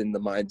trapped in the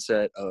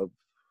mindset of,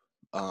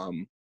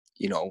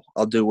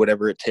 I'll do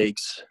whatever it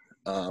takes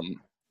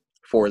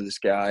for this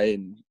guy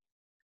and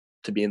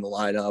to be in the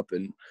lineup.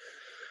 And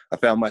I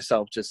found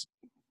myself just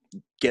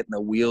getting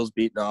the wheels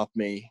beaten off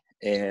me,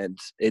 and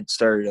it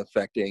started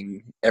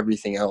affecting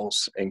everything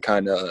else and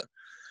kind of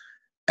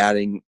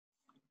adding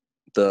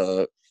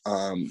the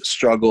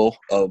struggle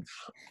of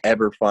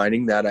ever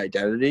finding that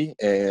identity.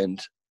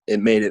 And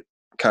it made it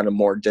kind of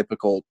more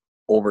difficult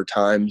over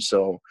time.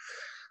 So,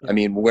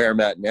 where I'm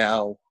at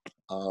now,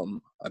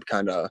 I've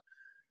kind of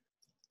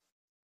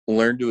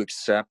learned to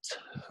accept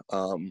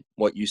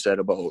what you said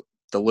about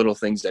the little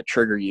things that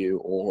trigger you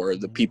or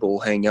the people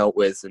hang out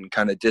with, and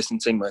kind of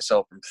distancing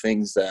myself from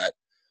things that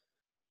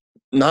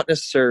not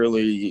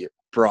necessarily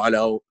brought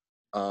out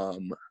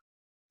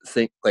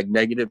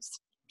negative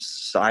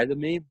side of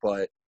me,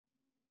 but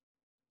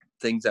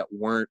things that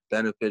weren't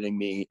benefiting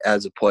me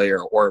as a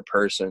player or a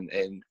person.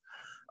 And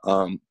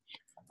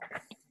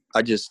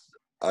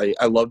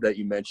I love that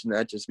you mentioned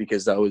that, just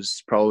because that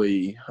was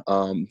probably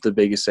the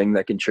biggest thing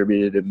that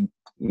contributed to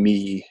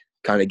me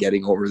kind of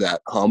getting over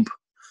that hump,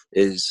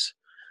 is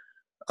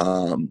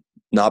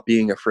not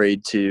being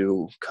afraid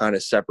to kind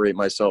of separate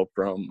myself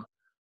from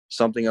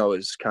something I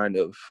was kind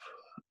of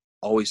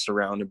always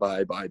surrounded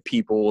by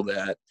people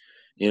that,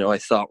 I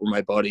thought were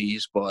my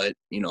buddies, but,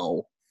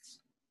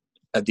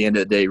 at the end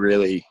of the day,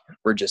 really,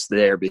 we're just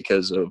there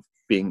because of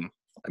being,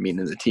 in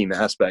the team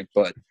aspect.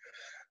 But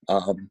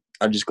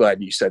I'm just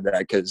glad you said that,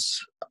 because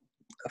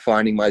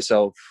finding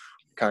myself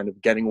kind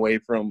of getting away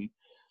from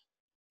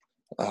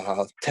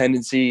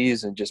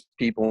tendencies and just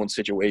people and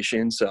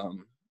situations,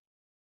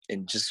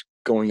 and just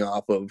going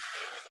off of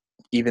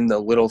even the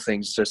little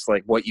things, just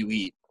like what you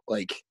eat.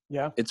 Like,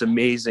 it's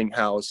amazing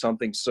how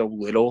something so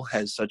little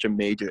has such a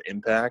major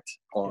impact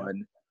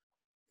on,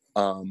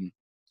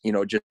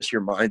 just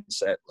your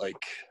mindset. Like,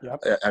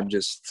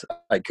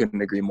 I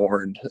couldn't agree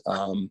more. And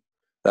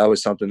that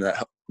was something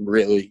that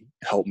really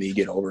helped me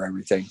get over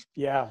everything.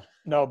 Yeah,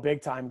 no,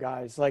 big time,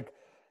 guys. Like,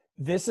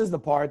 this is the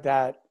part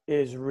that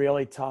is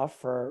really tough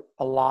for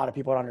a lot of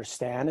people to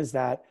understand, is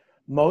that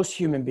most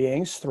human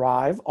beings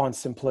thrive on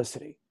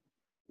simplicity.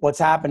 What's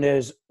happened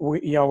is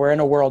we're in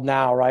a world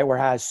now, right, where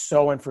it has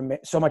so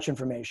much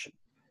information,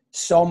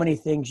 so many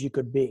things you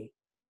could be.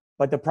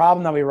 But the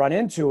problem that we run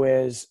into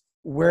is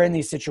we're in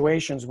these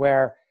situations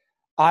where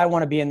I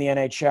want to be in the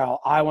NHL.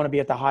 I want to be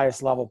at the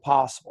highest level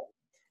possible.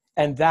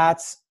 And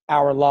that's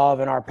our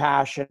love and our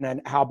passion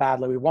and how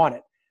badly we want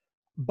it.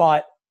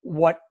 But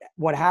what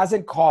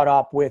hasn't caught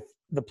up with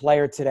the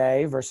player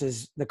today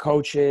versus the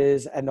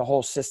coaches and the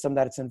whole system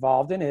that it's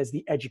involved in is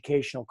the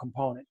educational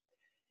component.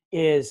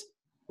 Is,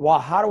 well,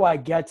 how do I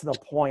get to the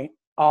point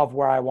of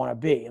where I want to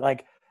be?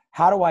 Like,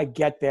 how do I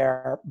get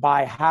there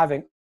by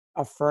having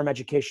a firm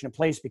education in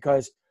place?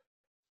 Because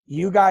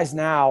you guys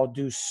now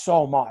do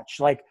so much.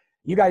 Like,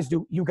 you guys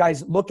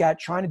look at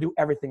trying to do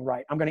everything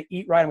right. I'm going to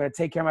eat right. I'm going to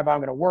take care of my body. I'm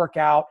going to work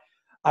out.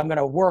 I'm going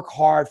to work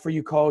hard for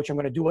you, coach. I'm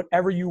going to do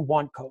whatever you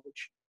want,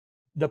 coach.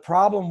 The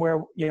problem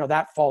where,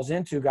 that falls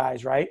into,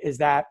 guys, right, is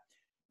that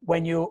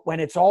when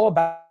it's all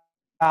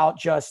about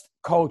just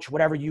coach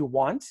whatever you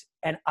want,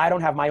 and I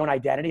don't have my own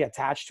identity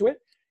attached to it,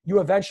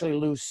 you eventually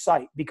lose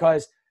sight,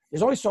 because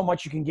there's only so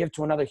much you can give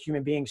to another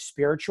human being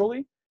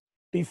spiritually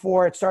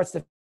before it starts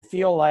to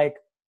feel like,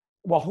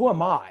 well, who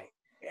am I?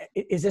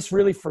 Is this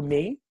really for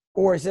me?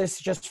 Or is this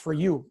just for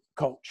you,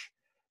 coach?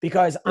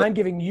 Because I'm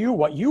giving you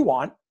what you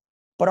want,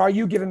 but are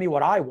you giving me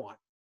what I want?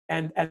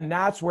 And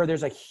that's where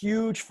there's a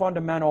huge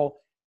fundamental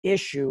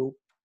issue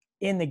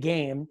in the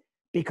game,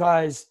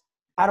 because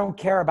I don't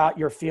care about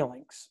your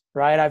feelings,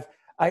 right?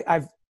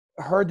 I've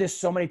heard this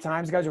so many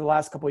times, guys, over the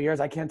last couple of years.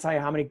 I can't tell you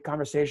how many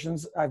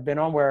conversations I've been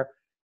on where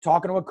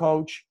talking to a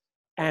coach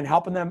and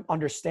helping them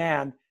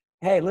understand,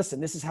 hey, listen,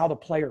 this is how the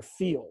player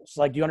feels.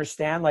 Like, do you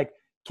understand? Like,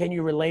 can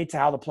you relate to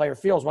how the player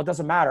feels? Well, it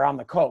doesn't matter. I'm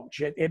the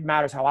coach. It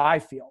matters how I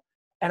feel.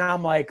 And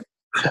I'm like,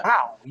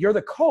 wow, you're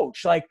the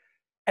coach. Like,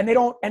 and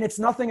it's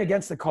nothing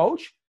against the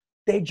coach.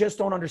 They just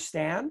don't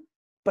understand.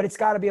 But it's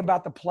got to be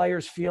about the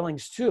player's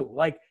feelings too.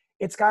 Like,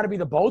 it's got to be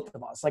the both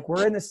of us. Like,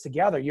 we're in this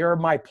together. You're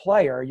my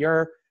player.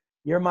 You're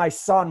my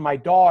son, my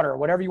daughter,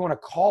 whatever you want to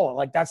call it.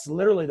 Like, that's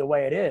literally the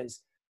way it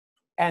is.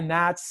 And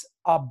that's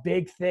a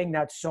big thing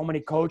that so many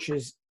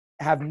coaches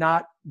have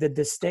not the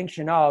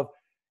distinction of.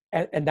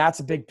 And that's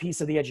a big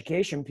piece of the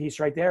education piece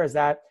right there, is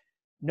that,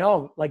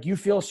 no, like, you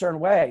feel a certain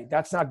way.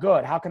 That's not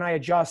good. How can I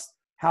adjust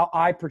how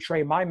I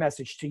portray my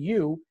message to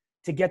you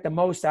to get the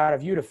most out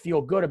of you, to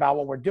feel good about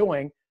what we're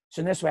doing? So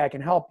in this way I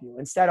can help you,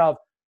 instead of,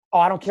 oh,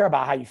 I don't care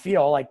about how you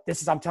feel. Like,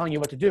 I'm telling you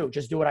what to do.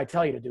 Just do what I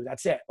tell you to do.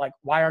 That's it. Like,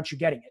 why aren't you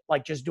getting it?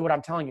 Like, just do what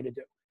I'm telling you to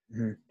do.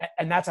 Mm-hmm.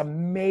 And that's a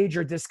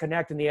major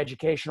disconnect in the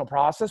educational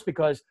process,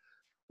 because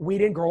we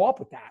didn't grow up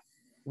with that.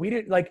 We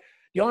didn't, like,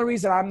 the only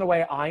reason I'm the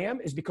way I am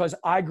is because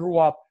I grew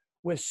up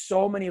with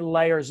so many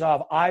layers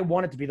of, I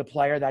wanted to be the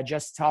player that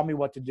just tell me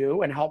what to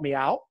do and help me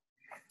out,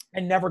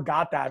 and never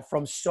got that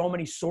from so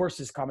many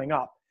sources coming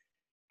up.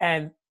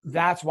 And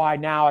that's why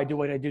now I do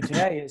what I do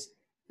today, is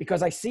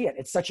because I see it.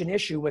 It's such an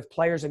issue with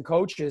players and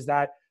coaches,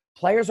 that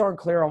players aren't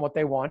clear on what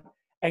they want.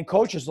 And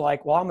coaches are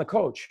like, well, I'm the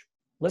coach.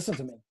 Listen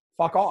to me.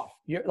 Fuck off.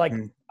 You're like,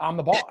 I'm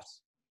the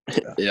boss.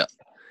 Yeah.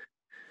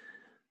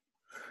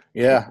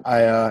 Yeah.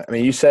 I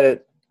mean, you said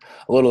it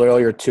a little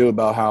earlier too,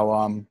 about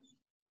how,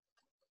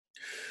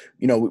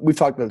 we've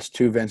talked about this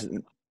too, Vince.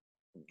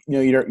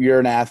 You're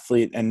an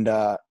athlete, and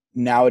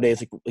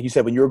nowadays, like you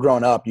said, when you were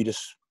growing up, you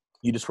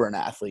just were an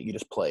athlete. You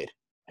just played.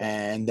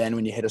 And then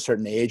when you hit a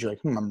certain age, you're like,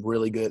 I'm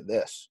really good at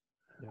this.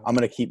 Yeah. I'm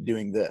going to keep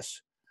doing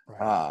this.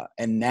 Right.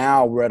 And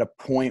now we're at a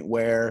point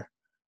where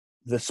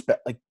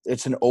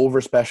it's an over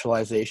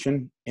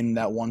specialization in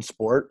that one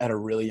sport at a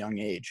really young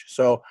age.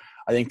 So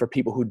I think for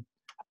people who,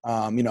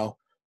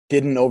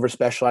 didn't over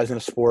specialize in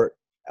a sport,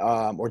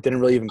 or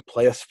didn't really even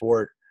play a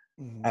sport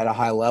at a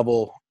high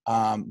level,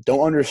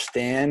 don't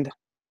understand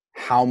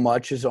how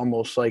much is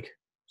almost like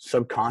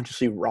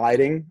subconsciously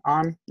riding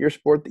on your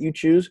sport that you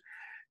choose.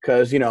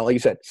 Because, like you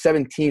said,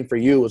 17 for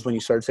you was when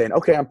you started saying,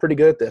 okay, I'm pretty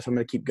good at this. I'm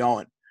going to keep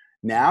going.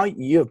 Now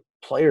you have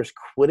players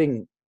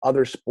quitting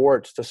other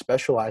sports to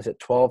specialize at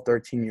 12,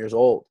 13 years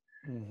old,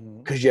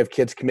 because you have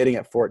kids committing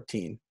at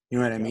 14. You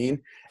know what I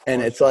mean?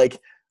 And it's like,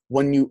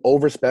 when you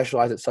over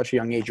specialize at such a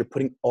young age, you're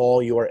putting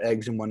all your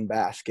eggs in one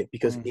basket,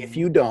 because if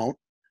you don't,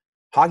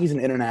 hockey's an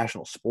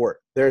international sport.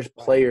 There's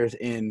players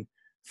in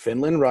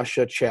Finland,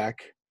 Russia,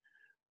 Czech,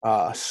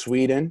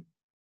 Sweden.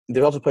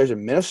 There's also players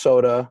in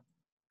Minnesota,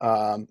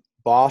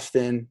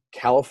 Boston,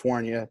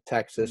 California,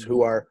 Texas,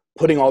 who are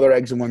putting all their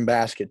eggs in one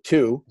basket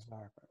too,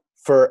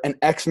 for an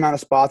X amount of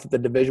spots at the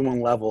Division I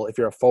level if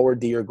you're a forward,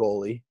 D, or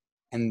goalie.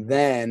 And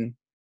then,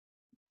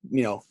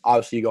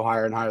 obviously you go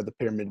higher and higher, the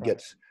pyramid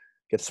gets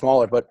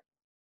smaller. But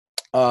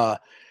I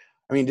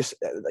mean, just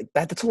like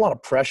that's a lot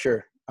of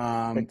pressure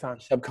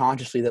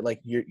subconsciously, that like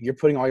you're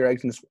putting all your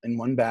eggs in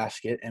one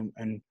basket. And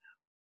when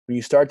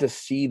you start to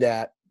see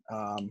that,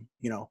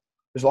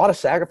 there's a lot of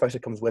sacrifice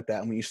that comes with that.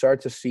 And when you start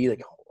to see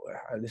like,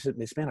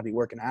 this may not be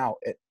working out,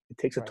 it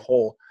takes a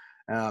toll,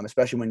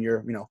 especially when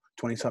you're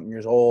 20 something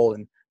years old,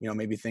 and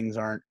maybe things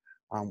aren't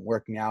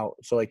working out.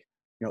 So like,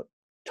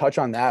 touch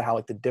on that, how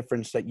like the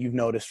difference that you've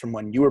noticed from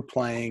when you were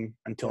playing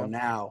until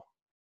now.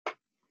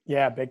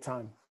 Yeah, big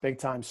time.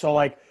 So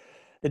like,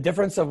 the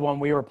difference of when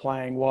we were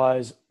playing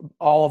was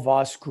all of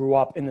us grew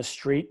up in the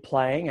street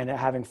playing and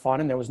having fun,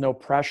 and there was no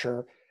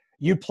pressure.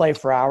 You play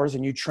for hours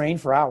and you train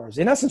for hours.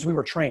 In essence, we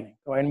were training.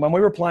 And when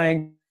we were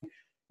playing,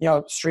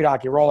 street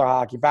hockey, roller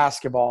hockey,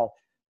 basketball,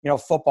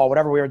 football,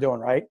 whatever we were doing,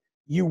 right?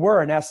 You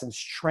were in essence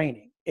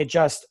training.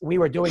 We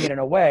were doing it in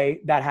a way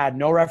that had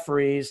no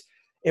referees.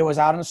 It was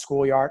out in the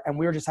schoolyard, and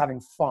we were just having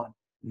fun.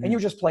 Mm-hmm. And you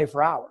just play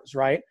for hours,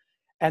 right?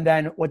 And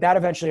then what that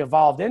eventually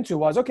evolved into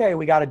was, okay,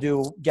 we got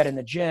to get in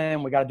the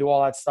gym. We got to do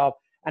all that stuff.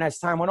 And as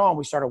time went on,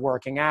 we started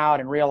working out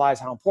and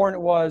realized how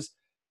important it was.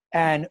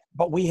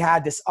 But we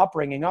had this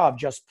upbringing of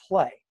just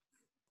play.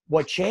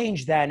 What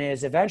changed then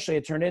is eventually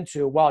it turned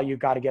into, well, you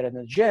got to get in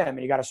the gym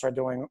and you got to start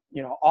doing,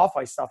 off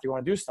ice stuff. You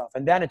want to do stuff.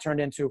 And then it turned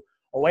into,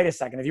 oh, wait a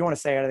second. If you want to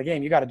stay out of the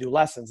game, you got to do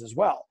lessons as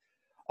well.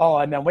 Oh,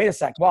 and then wait a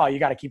sec. Well, you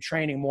got to keep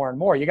training more and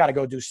more. You got to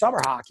go do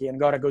summer hockey and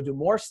go do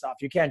more stuff.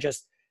 You can't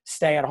just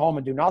stay at home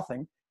and do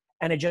nothing.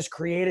 And it just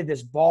created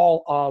this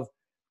ball of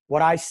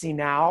what I see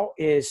now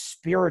is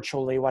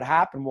spiritually what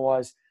happened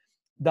was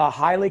the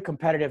highly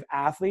competitive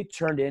athlete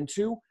turned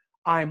into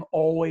I'm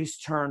always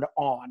turned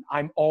on.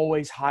 I'm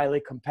always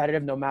highly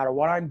competitive no matter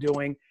what I'm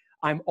doing.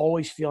 I'm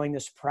always feeling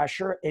this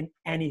pressure in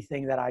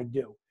anything that I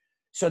do.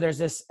 So there's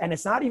this, and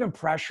it's not even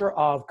pressure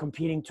of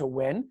competing to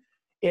win.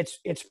 It's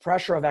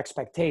pressure of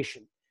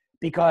expectation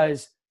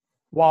because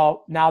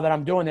well, now that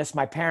I'm doing this,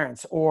 my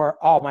parents or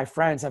my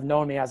friends have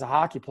known me as a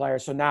hockey player.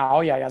 So now,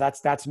 oh yeah,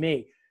 that's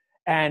me.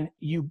 And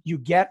you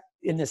get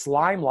in this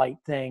limelight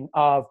thing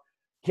of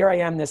here I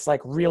am, this like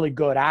really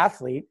good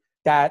athlete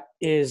that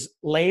is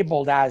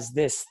labeled as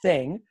this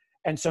thing.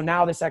 And so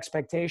now this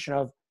expectation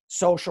of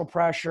social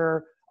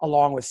pressure,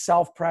 along with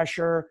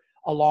self-pressure,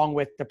 along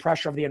with the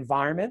pressure of the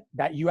environment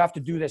that you have to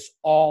do this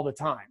all the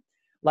time.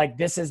 Like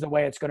this is the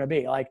way it's going to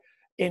be. Like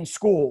in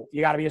school,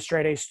 you got to be a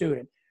straight A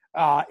student.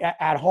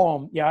 At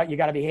home, you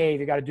got to behave.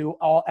 You got to do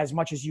all as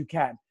much as you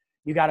can.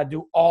 You got to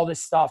do all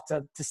this stuff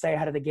to stay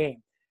ahead of the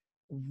game.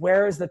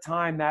 Where is the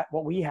time that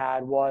what we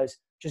had was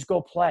just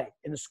go play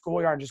in the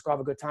schoolyard and just go have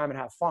a good time and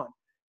have fun?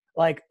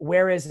 Like,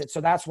 where is it? So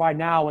that's why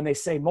now when they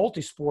say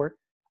multi-sport,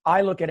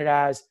 I look at it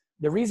as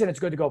the reason it's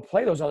good to go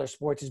play those other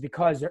sports is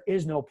because there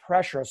is no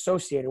pressure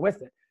associated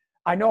with it.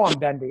 I know I'm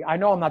bendy. I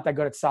know I'm not that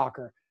good at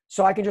soccer.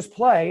 So I can just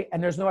play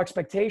and there's no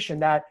expectation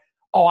that,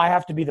 oh, I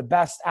have to be the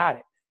best at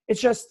it. It's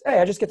just, hey,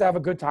 I just get to have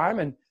a good time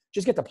and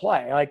just get to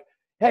play. Like,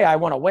 hey, I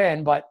want to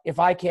win, but if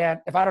I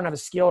don't have a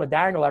skill to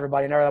dangle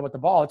everybody and everything with the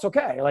ball, it's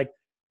okay. Like,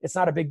 it's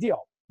not a big deal.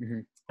 Mm-hmm.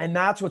 And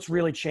that's what's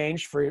really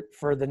changed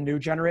for the new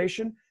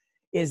generation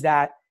is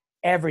that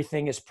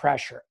everything is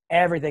pressure.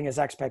 Everything is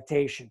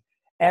expectation.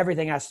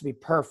 Everything has to be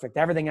perfect.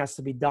 Everything has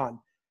to be done.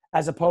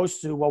 As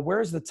opposed to, well,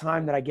 where's the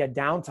time that I get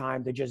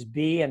downtime to just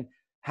be and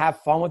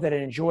have fun with it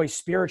and enjoy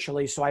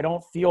spiritually so I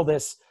don't feel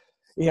this,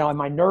 in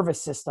my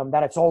nervous system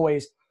that it's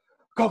always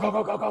go, go,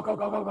 go, go, go, go,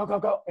 go, go, go, go,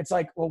 go. It's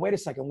like, well, wait a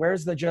second.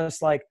 Where's the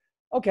just like,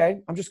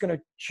 okay, I'm just going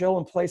to chill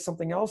and play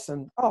something else.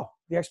 And,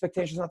 the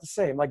expectation's not the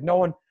same. Like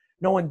no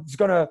one's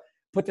going to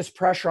put this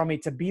pressure on me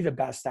to be the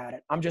best at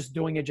it. I'm just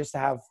doing it just to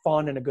have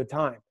fun and a good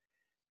time.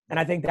 And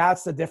I think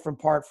that's the different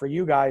part for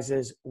you guys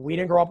is we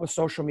didn't grow up with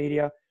social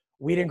media.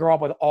 We didn't grow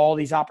up with all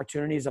these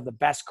opportunities of the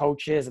best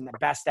coaches and the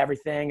best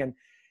everything.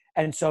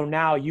 And so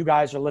now you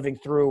guys are living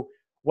through,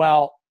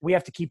 well, we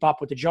have to keep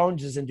up with the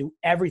Joneses and do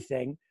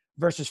everything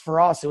versus for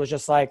us, it was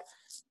just like,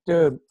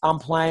 dude, I'm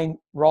playing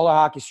roller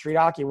hockey, street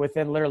hockey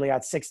within literally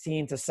at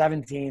 16 to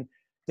 17.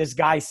 This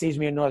guy sees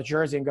me in North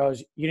Jersey and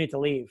goes, you need to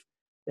leave.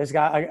 This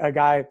guy,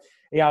 Todd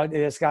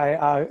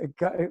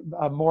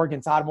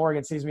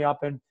Morgan sees me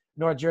up in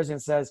North Jersey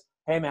and says,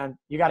 hey man,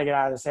 you got to get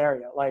out of this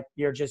area. Like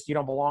you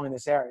don't belong in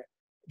this area.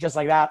 Just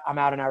like that, I'm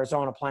out in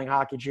Arizona playing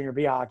hockey, junior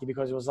B hockey,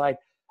 because it was like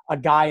a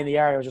guy in the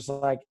area was just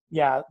like,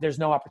 yeah, there's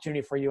no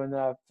opportunity for you in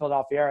the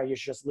Philadelphia area. You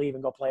should just leave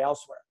and go play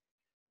elsewhere.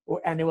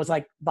 And it was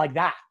like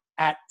that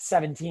at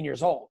 17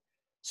 years old.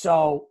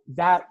 So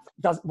that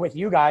does with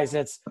you guys,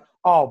 it's,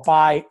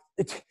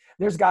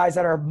 there's guys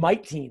that are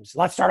mite teams.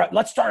 Let's start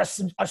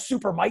a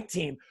super mite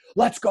team.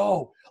 Let's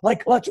go.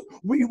 Like,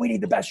 we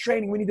need the best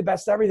training. We need the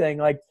best everything.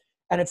 Like,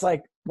 and it's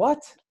like, what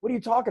are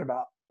you talking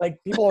about? Like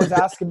people always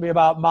asking me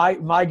about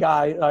my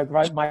guy,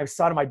 like my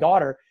son and my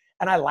daughter.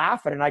 And I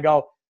laugh at it and I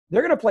go,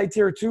 they're going to play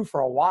tier 2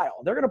 for a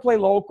while. They're going to play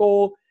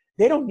local.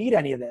 They don't need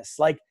any of this.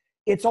 Like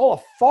it's all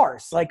a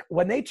farce. Like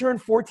when they turn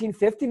 14,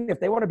 15, if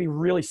they want to be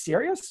really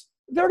serious,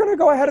 they're going to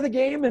go ahead of the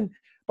game.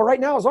 But right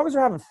now, as long as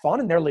they're having fun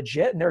and they're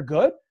legit and they're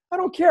good, I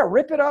don't care.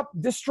 Rip it up,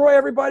 destroy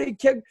everybody,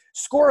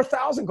 score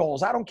 1,000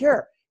 goals. I don't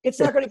care. It's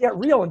not going to get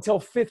real until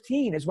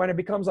 15 is when it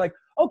becomes like,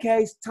 okay,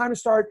 it's time to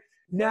start.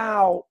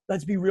 Now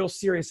let's be real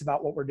serious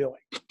about what we're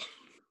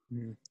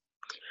doing.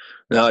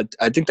 No,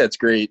 I think that's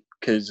great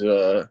because,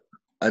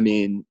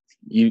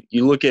 you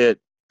look at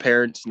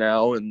parents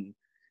now and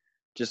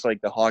just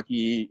like the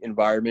hockey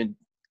environment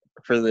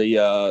for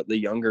the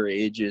younger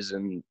ages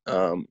and,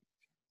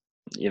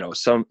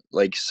 some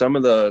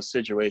of the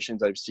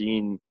situations I've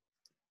seen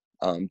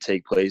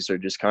take place are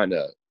just kind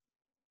of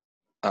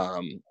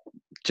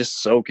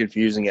just so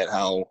confusing at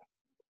how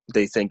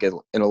they think an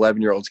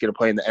 11-year-old's going to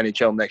play in the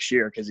NHL next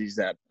year because he's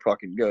that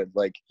fucking good.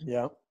 Like,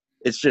 yeah,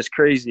 it's just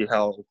crazy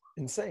how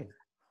insane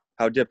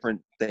how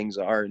different things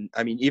are. And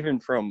I mean,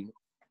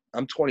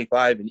 I'm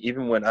 25, and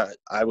even when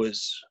I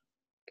was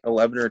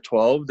 11 or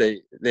 12, they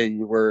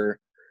were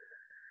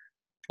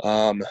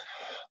a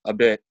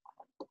bit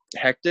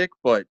hectic,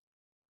 but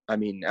I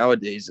mean,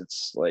 nowadays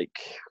it's like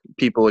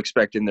people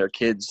expecting their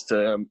kids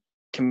to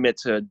commit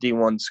to a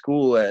D1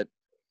 school at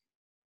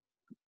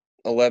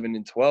 11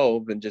 and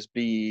 12 and just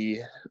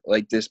be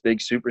like this big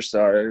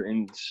superstar.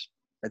 And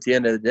at the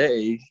end of the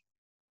day,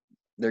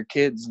 their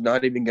kid's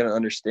not even going to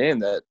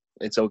understand that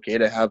it's okay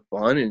to have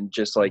fun and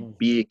just like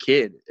be a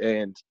kid.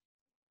 And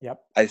Yep.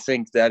 I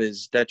think that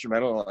is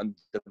detrimental on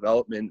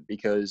development,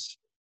 because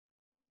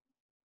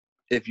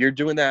if you're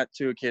doing that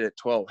to a kid at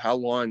 12, how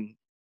long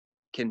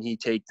can he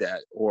take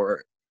that?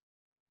 Or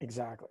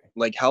Exactly.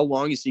 like, how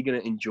long is he going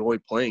to enjoy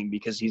playing?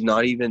 Because he's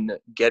not even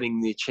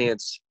getting the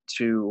chance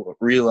to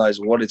realize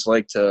what it's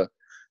like to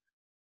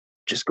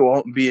just go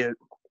out and be a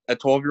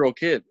 12-year-old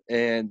kid.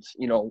 And,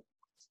 you know,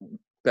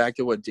 back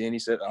to what Danny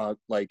said,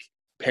 like,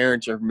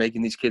 parents are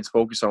making these kids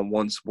focus on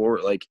one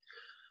sport. Like,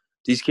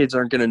 these kids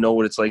aren't going to know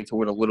what it's like to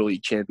win a Little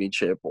League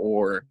championship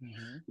or,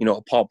 you know,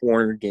 a Pop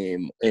Warner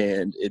game.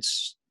 And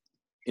it's,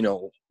 you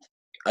know,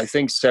 I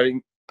think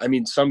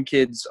some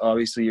kids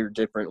obviously are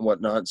different and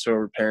whatnot, so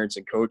are parents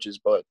and coaches.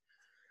 But,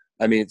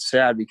 I mean, it's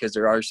sad because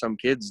there are some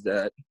kids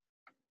that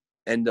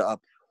end up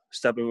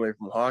stepping away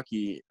from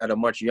hockey at a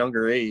much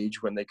younger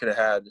age when they could have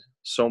had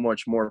so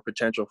much more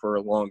potential for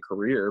a long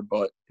career,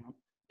 but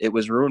it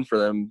was ruined for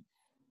them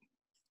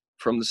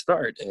from the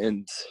start.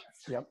 And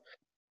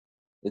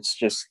it's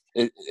just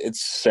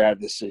it's sad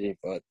to see.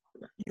 But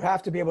you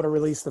have to be able to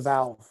release the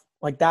valve.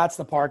 Like, that's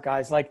the part,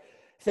 guys. Like,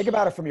 think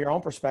about it from your own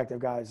perspective,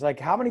 guys. Like,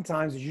 how many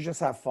times did you just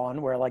have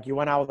fun where, like, you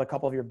went out with a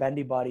couple of your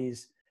bendy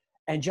buddies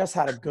and just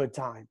had a good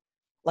time?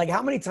 Like,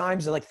 how many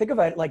times, like, think of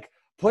it, like,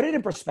 put it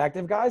in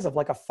perspective, guys, of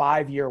like a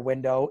 5-year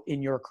window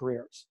in your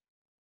careers.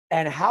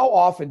 And how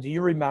often do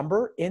you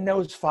remember in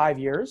those 5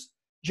 years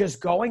just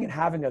going and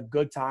having a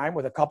good time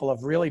with a couple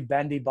of really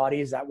bendy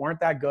buddies that weren't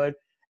that good,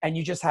 and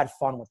you just had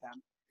fun with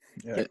them?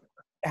 Yeah.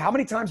 How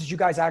many times did you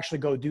guys actually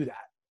go do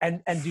that?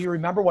 And do you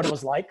remember what it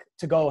was like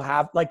to go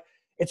have, like,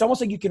 it's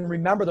almost like you can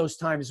remember those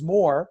times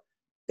more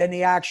than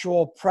the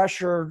actual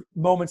pressure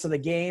moments of the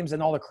games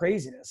and all the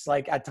craziness,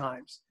 like, at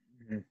times.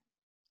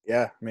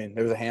 Yeah, I mean,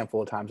 there was a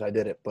handful of times I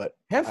did it, but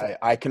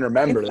I can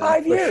remember in that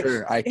 5 for years.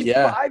 sure.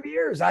 5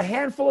 years, a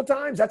handful of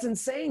times. That's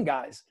insane,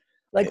 guys.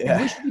 Like,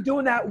 we should be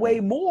doing that way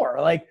more.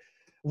 Like,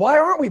 why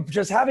aren't we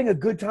just having a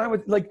good time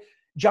with, like,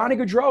 Johnny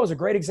Gaudreau is a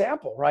great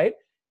example, right?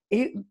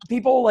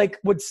 People like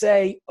would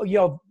say, you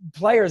know,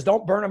 players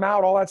don't burn them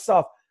out, all that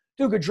stuff.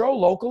 Dude, Gaudreau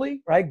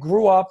locally, right,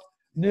 grew up,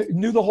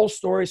 knew the whole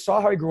story,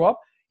 saw how he grew up.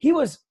 He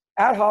was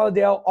at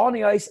Hollandale on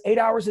the ice 8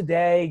 hours a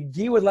day.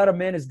 Guy would let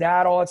him in, his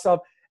dad, all that stuff.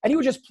 And he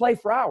would just play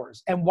for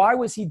hours. And why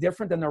was he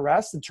different than the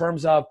rest in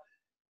terms of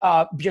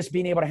just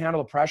being able to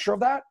handle the pressure of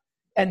that?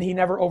 And he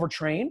never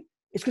overtrained.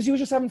 It's because he was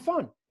just having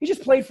fun. He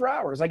just played for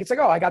hours. Like, it's like,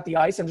 oh, I got the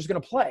ice, I'm just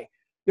going to play.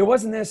 There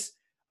wasn't this,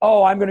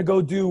 oh, I'm going to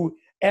go do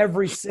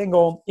every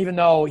single, even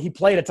though he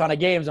played a ton of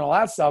games and all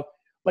that stuff,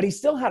 but he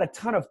still had a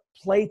ton of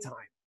play time.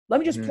 Let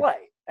me just play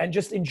and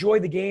just enjoy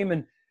the game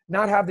and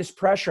not have this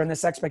pressure and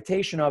this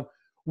expectation of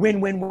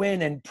win, win,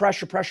 win, and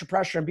pressure, pressure,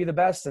 pressure, and be the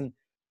best. And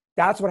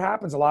that's what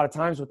happens a lot of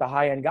times with the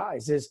high-end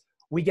guys is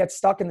we get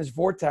stuck in this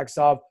vortex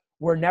of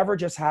we're never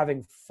just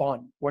having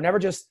fun. We're never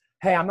just,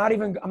 hey, I'm not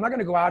going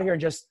to go out here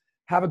and just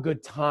have a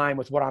good time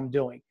with what I'm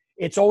doing.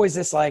 It's always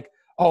this like,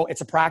 oh,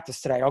 it's a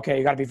practice today. Okay,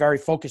 you got to be very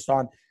focused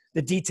on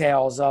the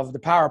details of the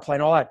power play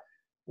and all that.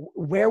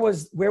 Where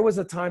was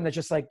the time that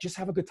just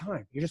have a good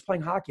time? You're just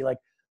playing hockey. Like,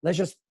 let's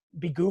just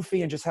be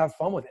goofy and just have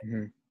fun with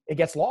it. It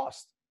gets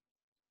lost.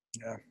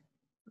 Yeah.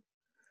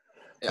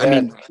 I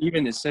mean,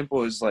 even as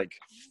simple as like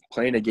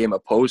playing a game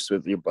of post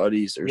with your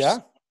buddies or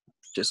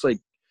just like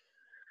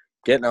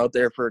getting out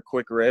there for a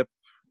quick rip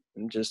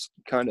and just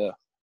kind of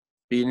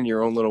being in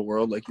your own little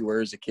world like you were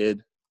as a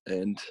kid.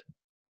 And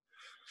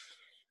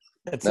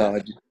that's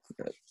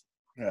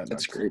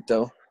great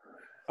though.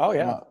 Oh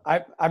yeah.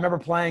 I remember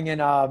playing in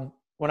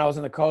when I was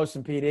in the Coast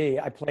in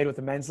PD, I played with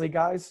the men's league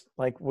guys.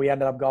 Like, we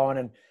ended up going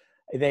and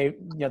they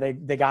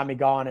got me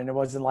going, and it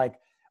wasn't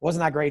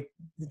that great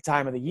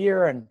time of the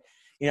year. And,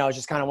 you know, it's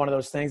just kind of one of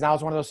those things. That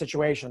was one of those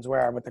situations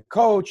where I'm with the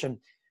coach and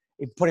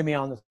he putting me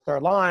on the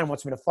third line,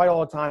 wants me to fight all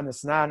the time,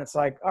 this and that. And it's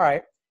like, all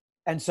right.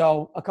 And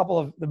so a couple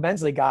of the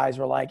men's league guys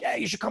were like, hey,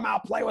 you should come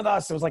out, play with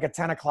us. It was like at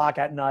 10 o'clock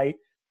at night.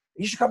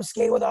 You should come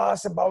skate with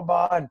us and blah,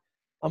 blah, blah. And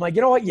I'm like,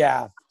 you know what?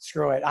 Yeah,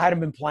 screw it. I hadn't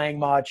been playing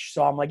much.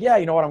 So I'm like, yeah,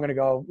 you know what? I'm going to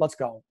go. Let's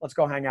go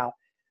hang out.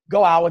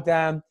 Go out with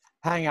them,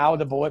 hang out with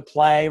the boy,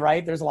 play,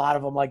 right? There's a lot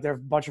of them. Like, they're a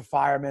bunch of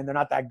firemen. They're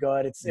not that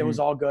good. It was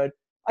all good.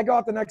 I go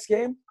out the next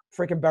game,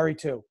 freaking bury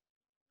 2.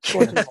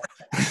 And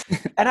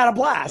had a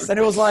blast. And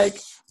it was like,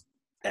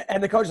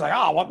 and the coach was like,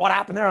 oh, what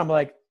happened there? I'm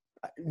like,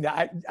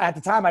 at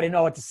the time, I didn't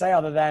know what to say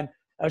other than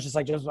I was just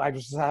like, I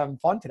was just having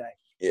fun today.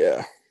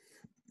 Yeah.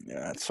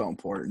 Yeah, it's so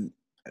important.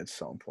 It's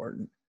so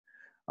important.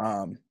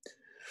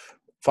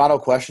 Final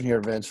question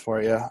here, Vince,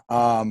 for you.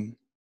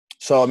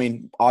 So, I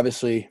mean,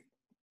 obviously,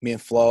 me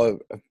and Flo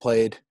have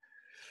played,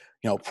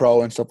 you know,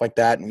 pro and stuff like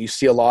that, and you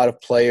see a lot of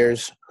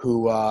players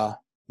who,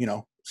 you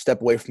know,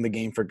 step away from the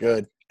game for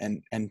good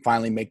and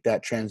finally make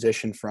that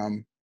transition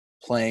from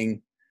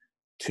playing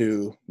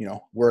to,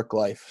 work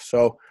life.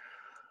 So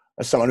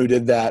as someone who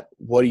did that,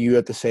 what do you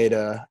have to say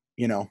to,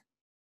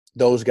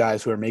 those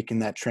guys who are making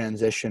that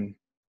transition,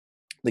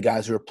 the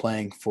guys who are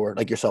playing for,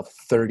 like yourself,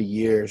 30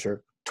 years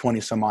or 20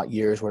 some odd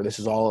years, where this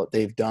is all that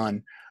they've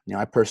done?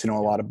 I personally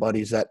know a lot of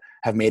buddies that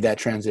have made that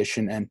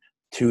transition and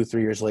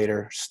 2-3 years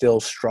later still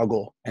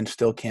struggle and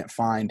still can't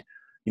find,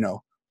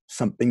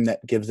 something that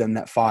gives them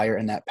that fire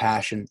and that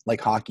passion like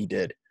hockey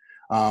did.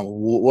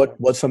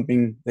 What's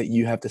something that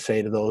you have to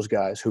say to those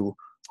guys who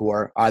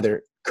are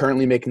either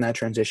currently making that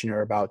transition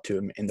or about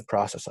to in the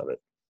process of it?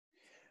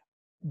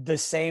 The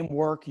same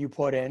work you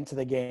put into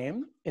the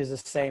game is the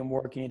same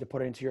work you need to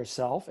put into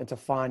yourself, into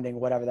finding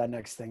whatever that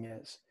next thing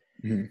is.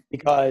 Mm-hmm.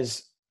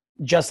 Because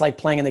just like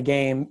playing in the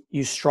game,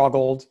 you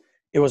struggled,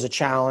 it was a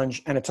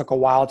challenge, and it took a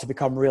while to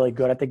become really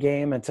good at the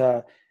game and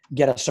to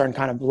get a certain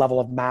kind of level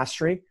of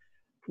mastery.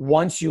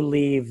 Once you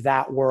leave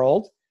that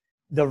world,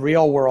 the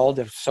real world,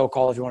 if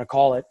so-called, if you want to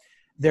call it,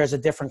 there's a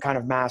different kind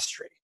of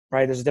mastery,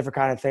 right? There's a different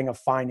kind of thing of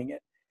finding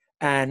it.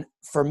 And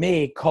for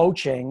me,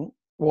 coaching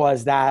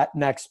was that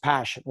next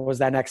passion, was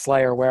that next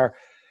layer where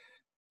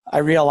I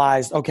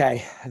realized,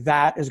 okay,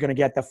 that is going to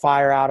get the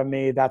fire out of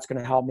me. That's going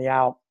to help me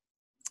out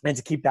and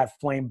to keep that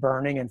flame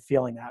burning and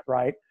feeling that,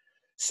 right?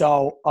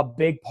 So a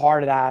big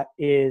part of that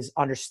is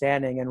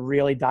understanding and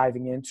really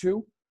diving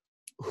into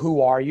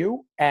who are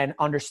you and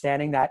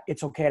understanding that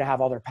it's okay to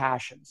have other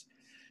passions.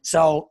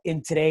 So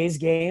in today's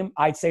game,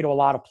 I'd say to a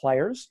lot of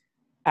players,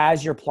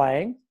 as you're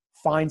playing,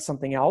 find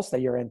something else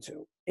that you're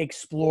into.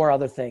 Explore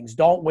other things.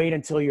 Don't wait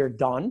until you're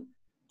done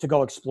to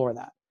go explore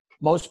that.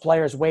 Most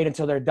players wait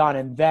until they're done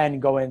and then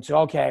go into,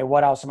 okay,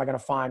 what else am I going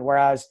to find?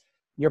 Whereas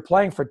you're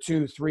playing for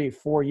 2, 3,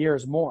 4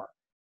 years more.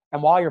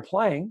 And while you're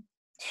playing,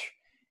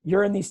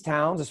 you're in these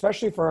towns,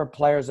 especially for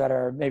players that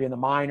are maybe in the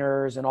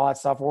minors and all that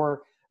stuff,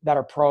 or that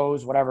are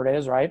pros, whatever it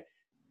is, right?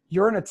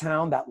 You're in a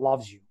town that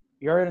loves you.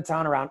 You're in a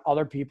town around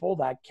other people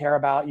that care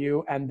about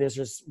you, and there's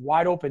this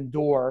wide open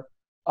door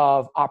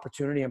of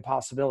opportunity and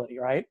possibility,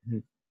 right?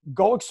 Mm-hmm.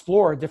 Go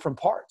explore different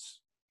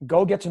parts.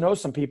 Go get to know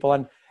some people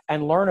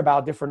and learn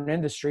about different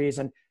industries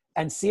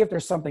and see if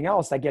there's something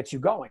else that gets you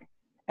going.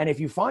 And if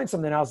you find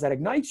something else that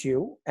ignites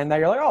you and that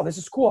you're like, oh, this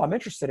is cool, I'm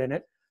interested in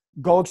it,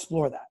 go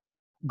explore that.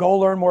 Go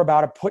learn more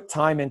about it, put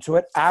time into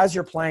it as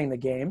you're playing the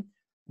game.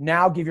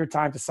 Now give your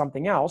time to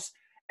something else.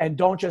 And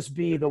don't just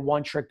be the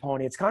one-trick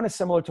pony. It's kind of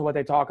similar to what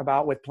they talk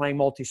about with playing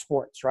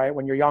multi-sports, right?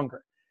 When you're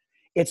younger.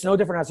 It's no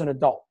different as an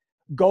adult.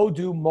 Go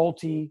do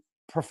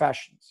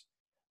multi-professions.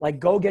 Like,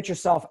 go get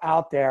yourself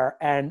out there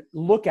and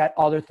look at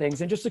other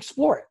things and just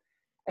explore it.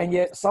 And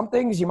yet some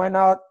things you might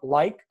not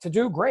like to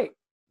do, great.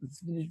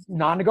 It's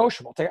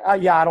non-negotiable.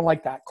 Yeah, I don't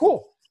like that.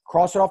 Cool.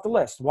 Cross it off the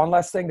list. One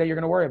less thing that you're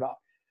going to worry about.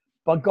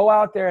 But go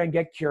out there and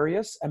get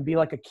curious and be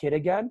like a kid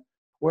again,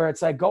 where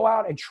it's like, go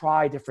out and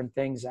try different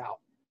things out.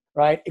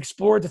 Right?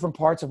 Explore different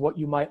parts of what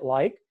you might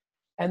like.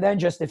 And then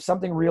just, if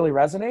something really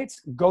resonates,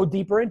 go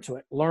deeper into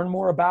it, learn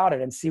more about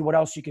it and see what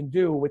else you can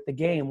do with the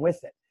game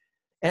with it.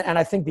 And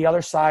I think the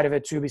other side of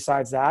it too,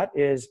 besides that,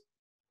 is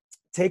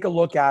take a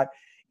look at,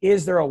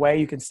 is there a way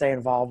you can stay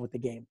involved with the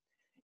game?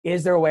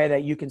 Is there a way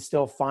that you can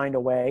still find a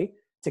way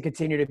to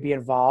continue to be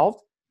involved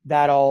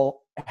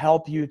that'll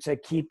help you to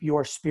keep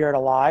your spirit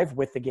alive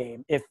with the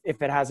game if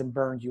it hasn't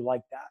burned you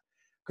like that?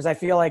 Because I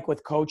feel like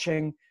with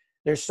coaching,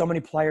 there's so many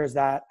players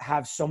that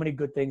have so many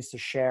good things to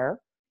share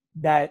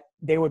that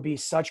they would be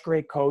such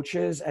great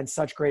coaches and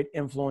such great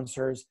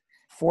influencers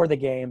for the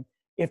game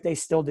if they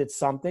still did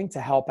something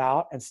to help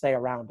out and stay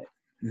around it.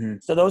 Mm-hmm.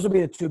 So those would be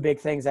the two big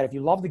things, that if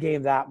you love the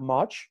game that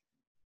much,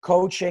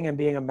 coaching and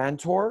being a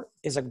mentor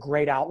is a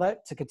great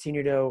outlet to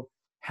continue to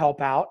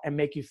help out and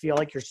make you feel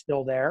like you're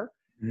still there.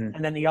 Mm-hmm.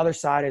 And then the other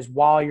side is,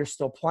 while you're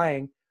still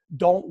playing,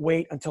 don't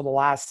wait until the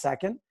last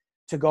second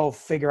to go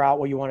figure out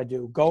what you want to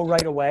do. Go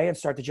right away and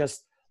start to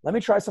just, let me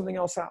try something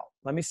else out.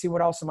 Let me see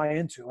what else am I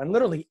into. And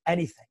literally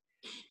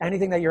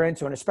anything that you're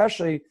into. And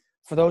especially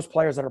for those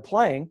players that are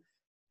playing,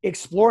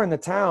 explore in the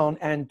town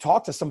and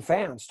talk to some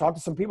fans, talk to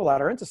some people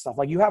that are into stuff.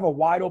 Like, you have a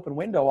wide open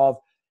window of,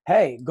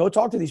 hey, go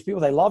talk to these people.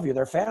 They love you.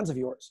 They're fans of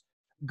yours.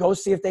 Go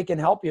see if they can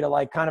help you to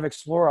like kind of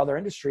explore other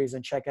industries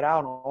and check it out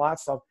and all that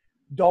stuff.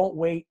 Don't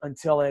wait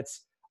until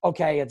it's,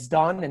 okay, it's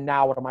done, and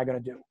now what am I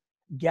going to do?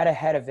 Get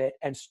ahead of it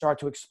and start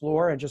to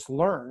explore and just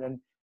learn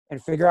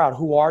and figure out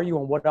who are you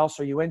and what else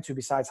are you into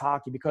besides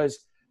hockey, because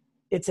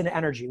it's an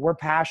energy. We're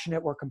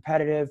passionate. We're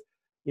competitive.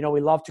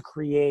 We love to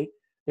create.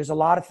 There's a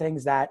lot of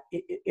things that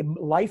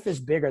life is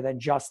bigger than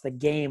just the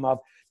game of,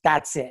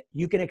 that's it.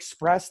 You can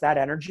express that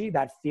energy,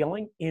 that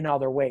feeling in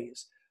other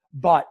ways,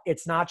 but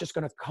it's not just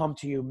going to come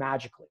to you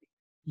magically.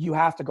 You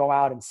have to go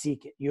out and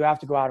seek it. You have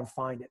to go out and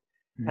find it.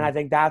 Mm-hmm. And I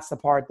think that's the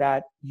part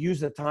that, use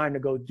the time to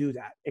go do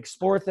that.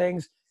 Explore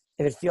things.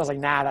 If it feels like,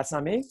 nah, that's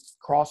not me,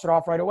 cross it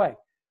off right away.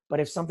 But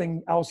if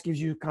something else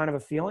gives you kind of a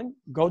feeling,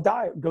 go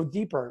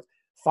deeper,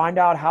 find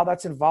out how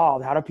that's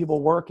involved. How do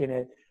people work in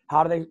it?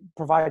 How do they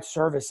provide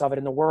service of it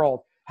in the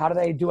world? How do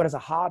they do it as a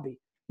hobby?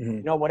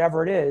 Mm-hmm.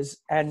 Whatever it is.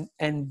 And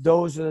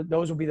those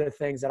will be the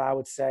things that I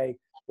would say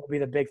will be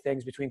the big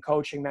things between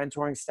coaching,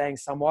 mentoring, staying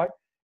somewhat,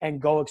 and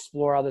go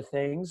explore other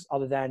things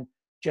other than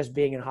just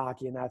being in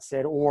hockey and that's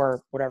it,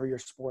 or whatever your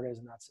sport is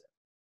and that's it.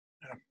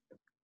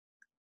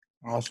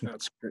 Awesome.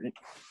 That's great.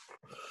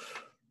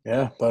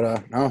 Yeah,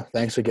 but no,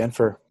 thanks again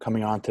for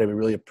coming on today. We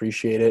really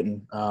appreciate it,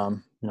 and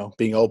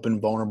being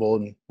open, vulnerable,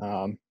 and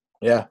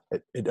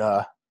it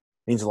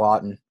means a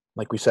lot. And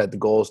like we said, the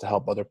goal is to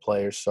help other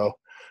players. So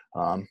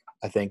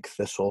I think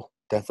this will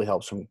definitely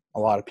help a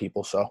lot of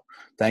people. So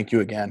thank you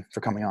again for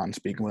coming on and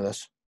speaking with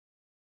us.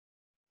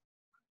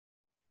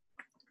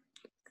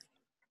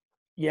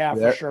 Yeah,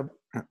 for sure.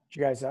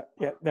 You guys,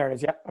 yeah, there it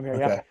is. Yeah, I'm here.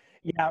 Okay.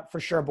 Yeah, for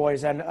sure,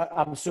 boys. And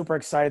I'm super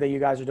excited that you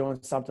guys are doing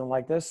something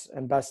like this,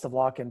 and best of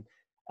luck. And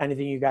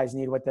anything you guys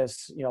need with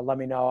this, let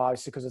me know,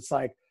 obviously, because it's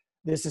like,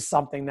 this is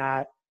something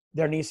that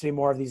there needs to be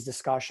more of these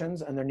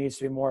discussions, and there needs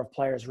to be more of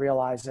players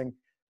realizing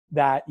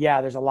that, yeah,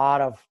 there's a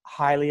lot of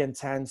highly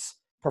intense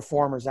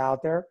performers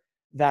out there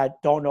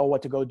that don't know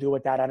what to go do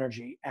with that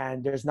energy.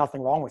 And there's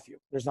nothing wrong with you.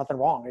 There's nothing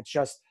wrong. It's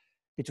just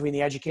between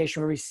the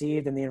education we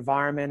received and the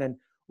environment, and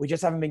we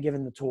just haven't been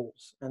given the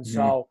tools. And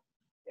so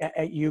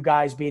you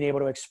guys being able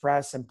to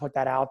express and put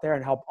that out there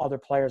and help other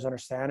players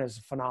understand is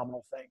a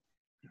phenomenal thing.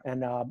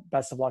 And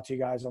best of luck to you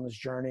guys on this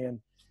journey. And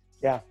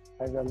yeah,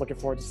 I'm looking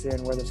forward to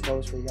seeing where this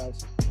goes for you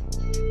guys.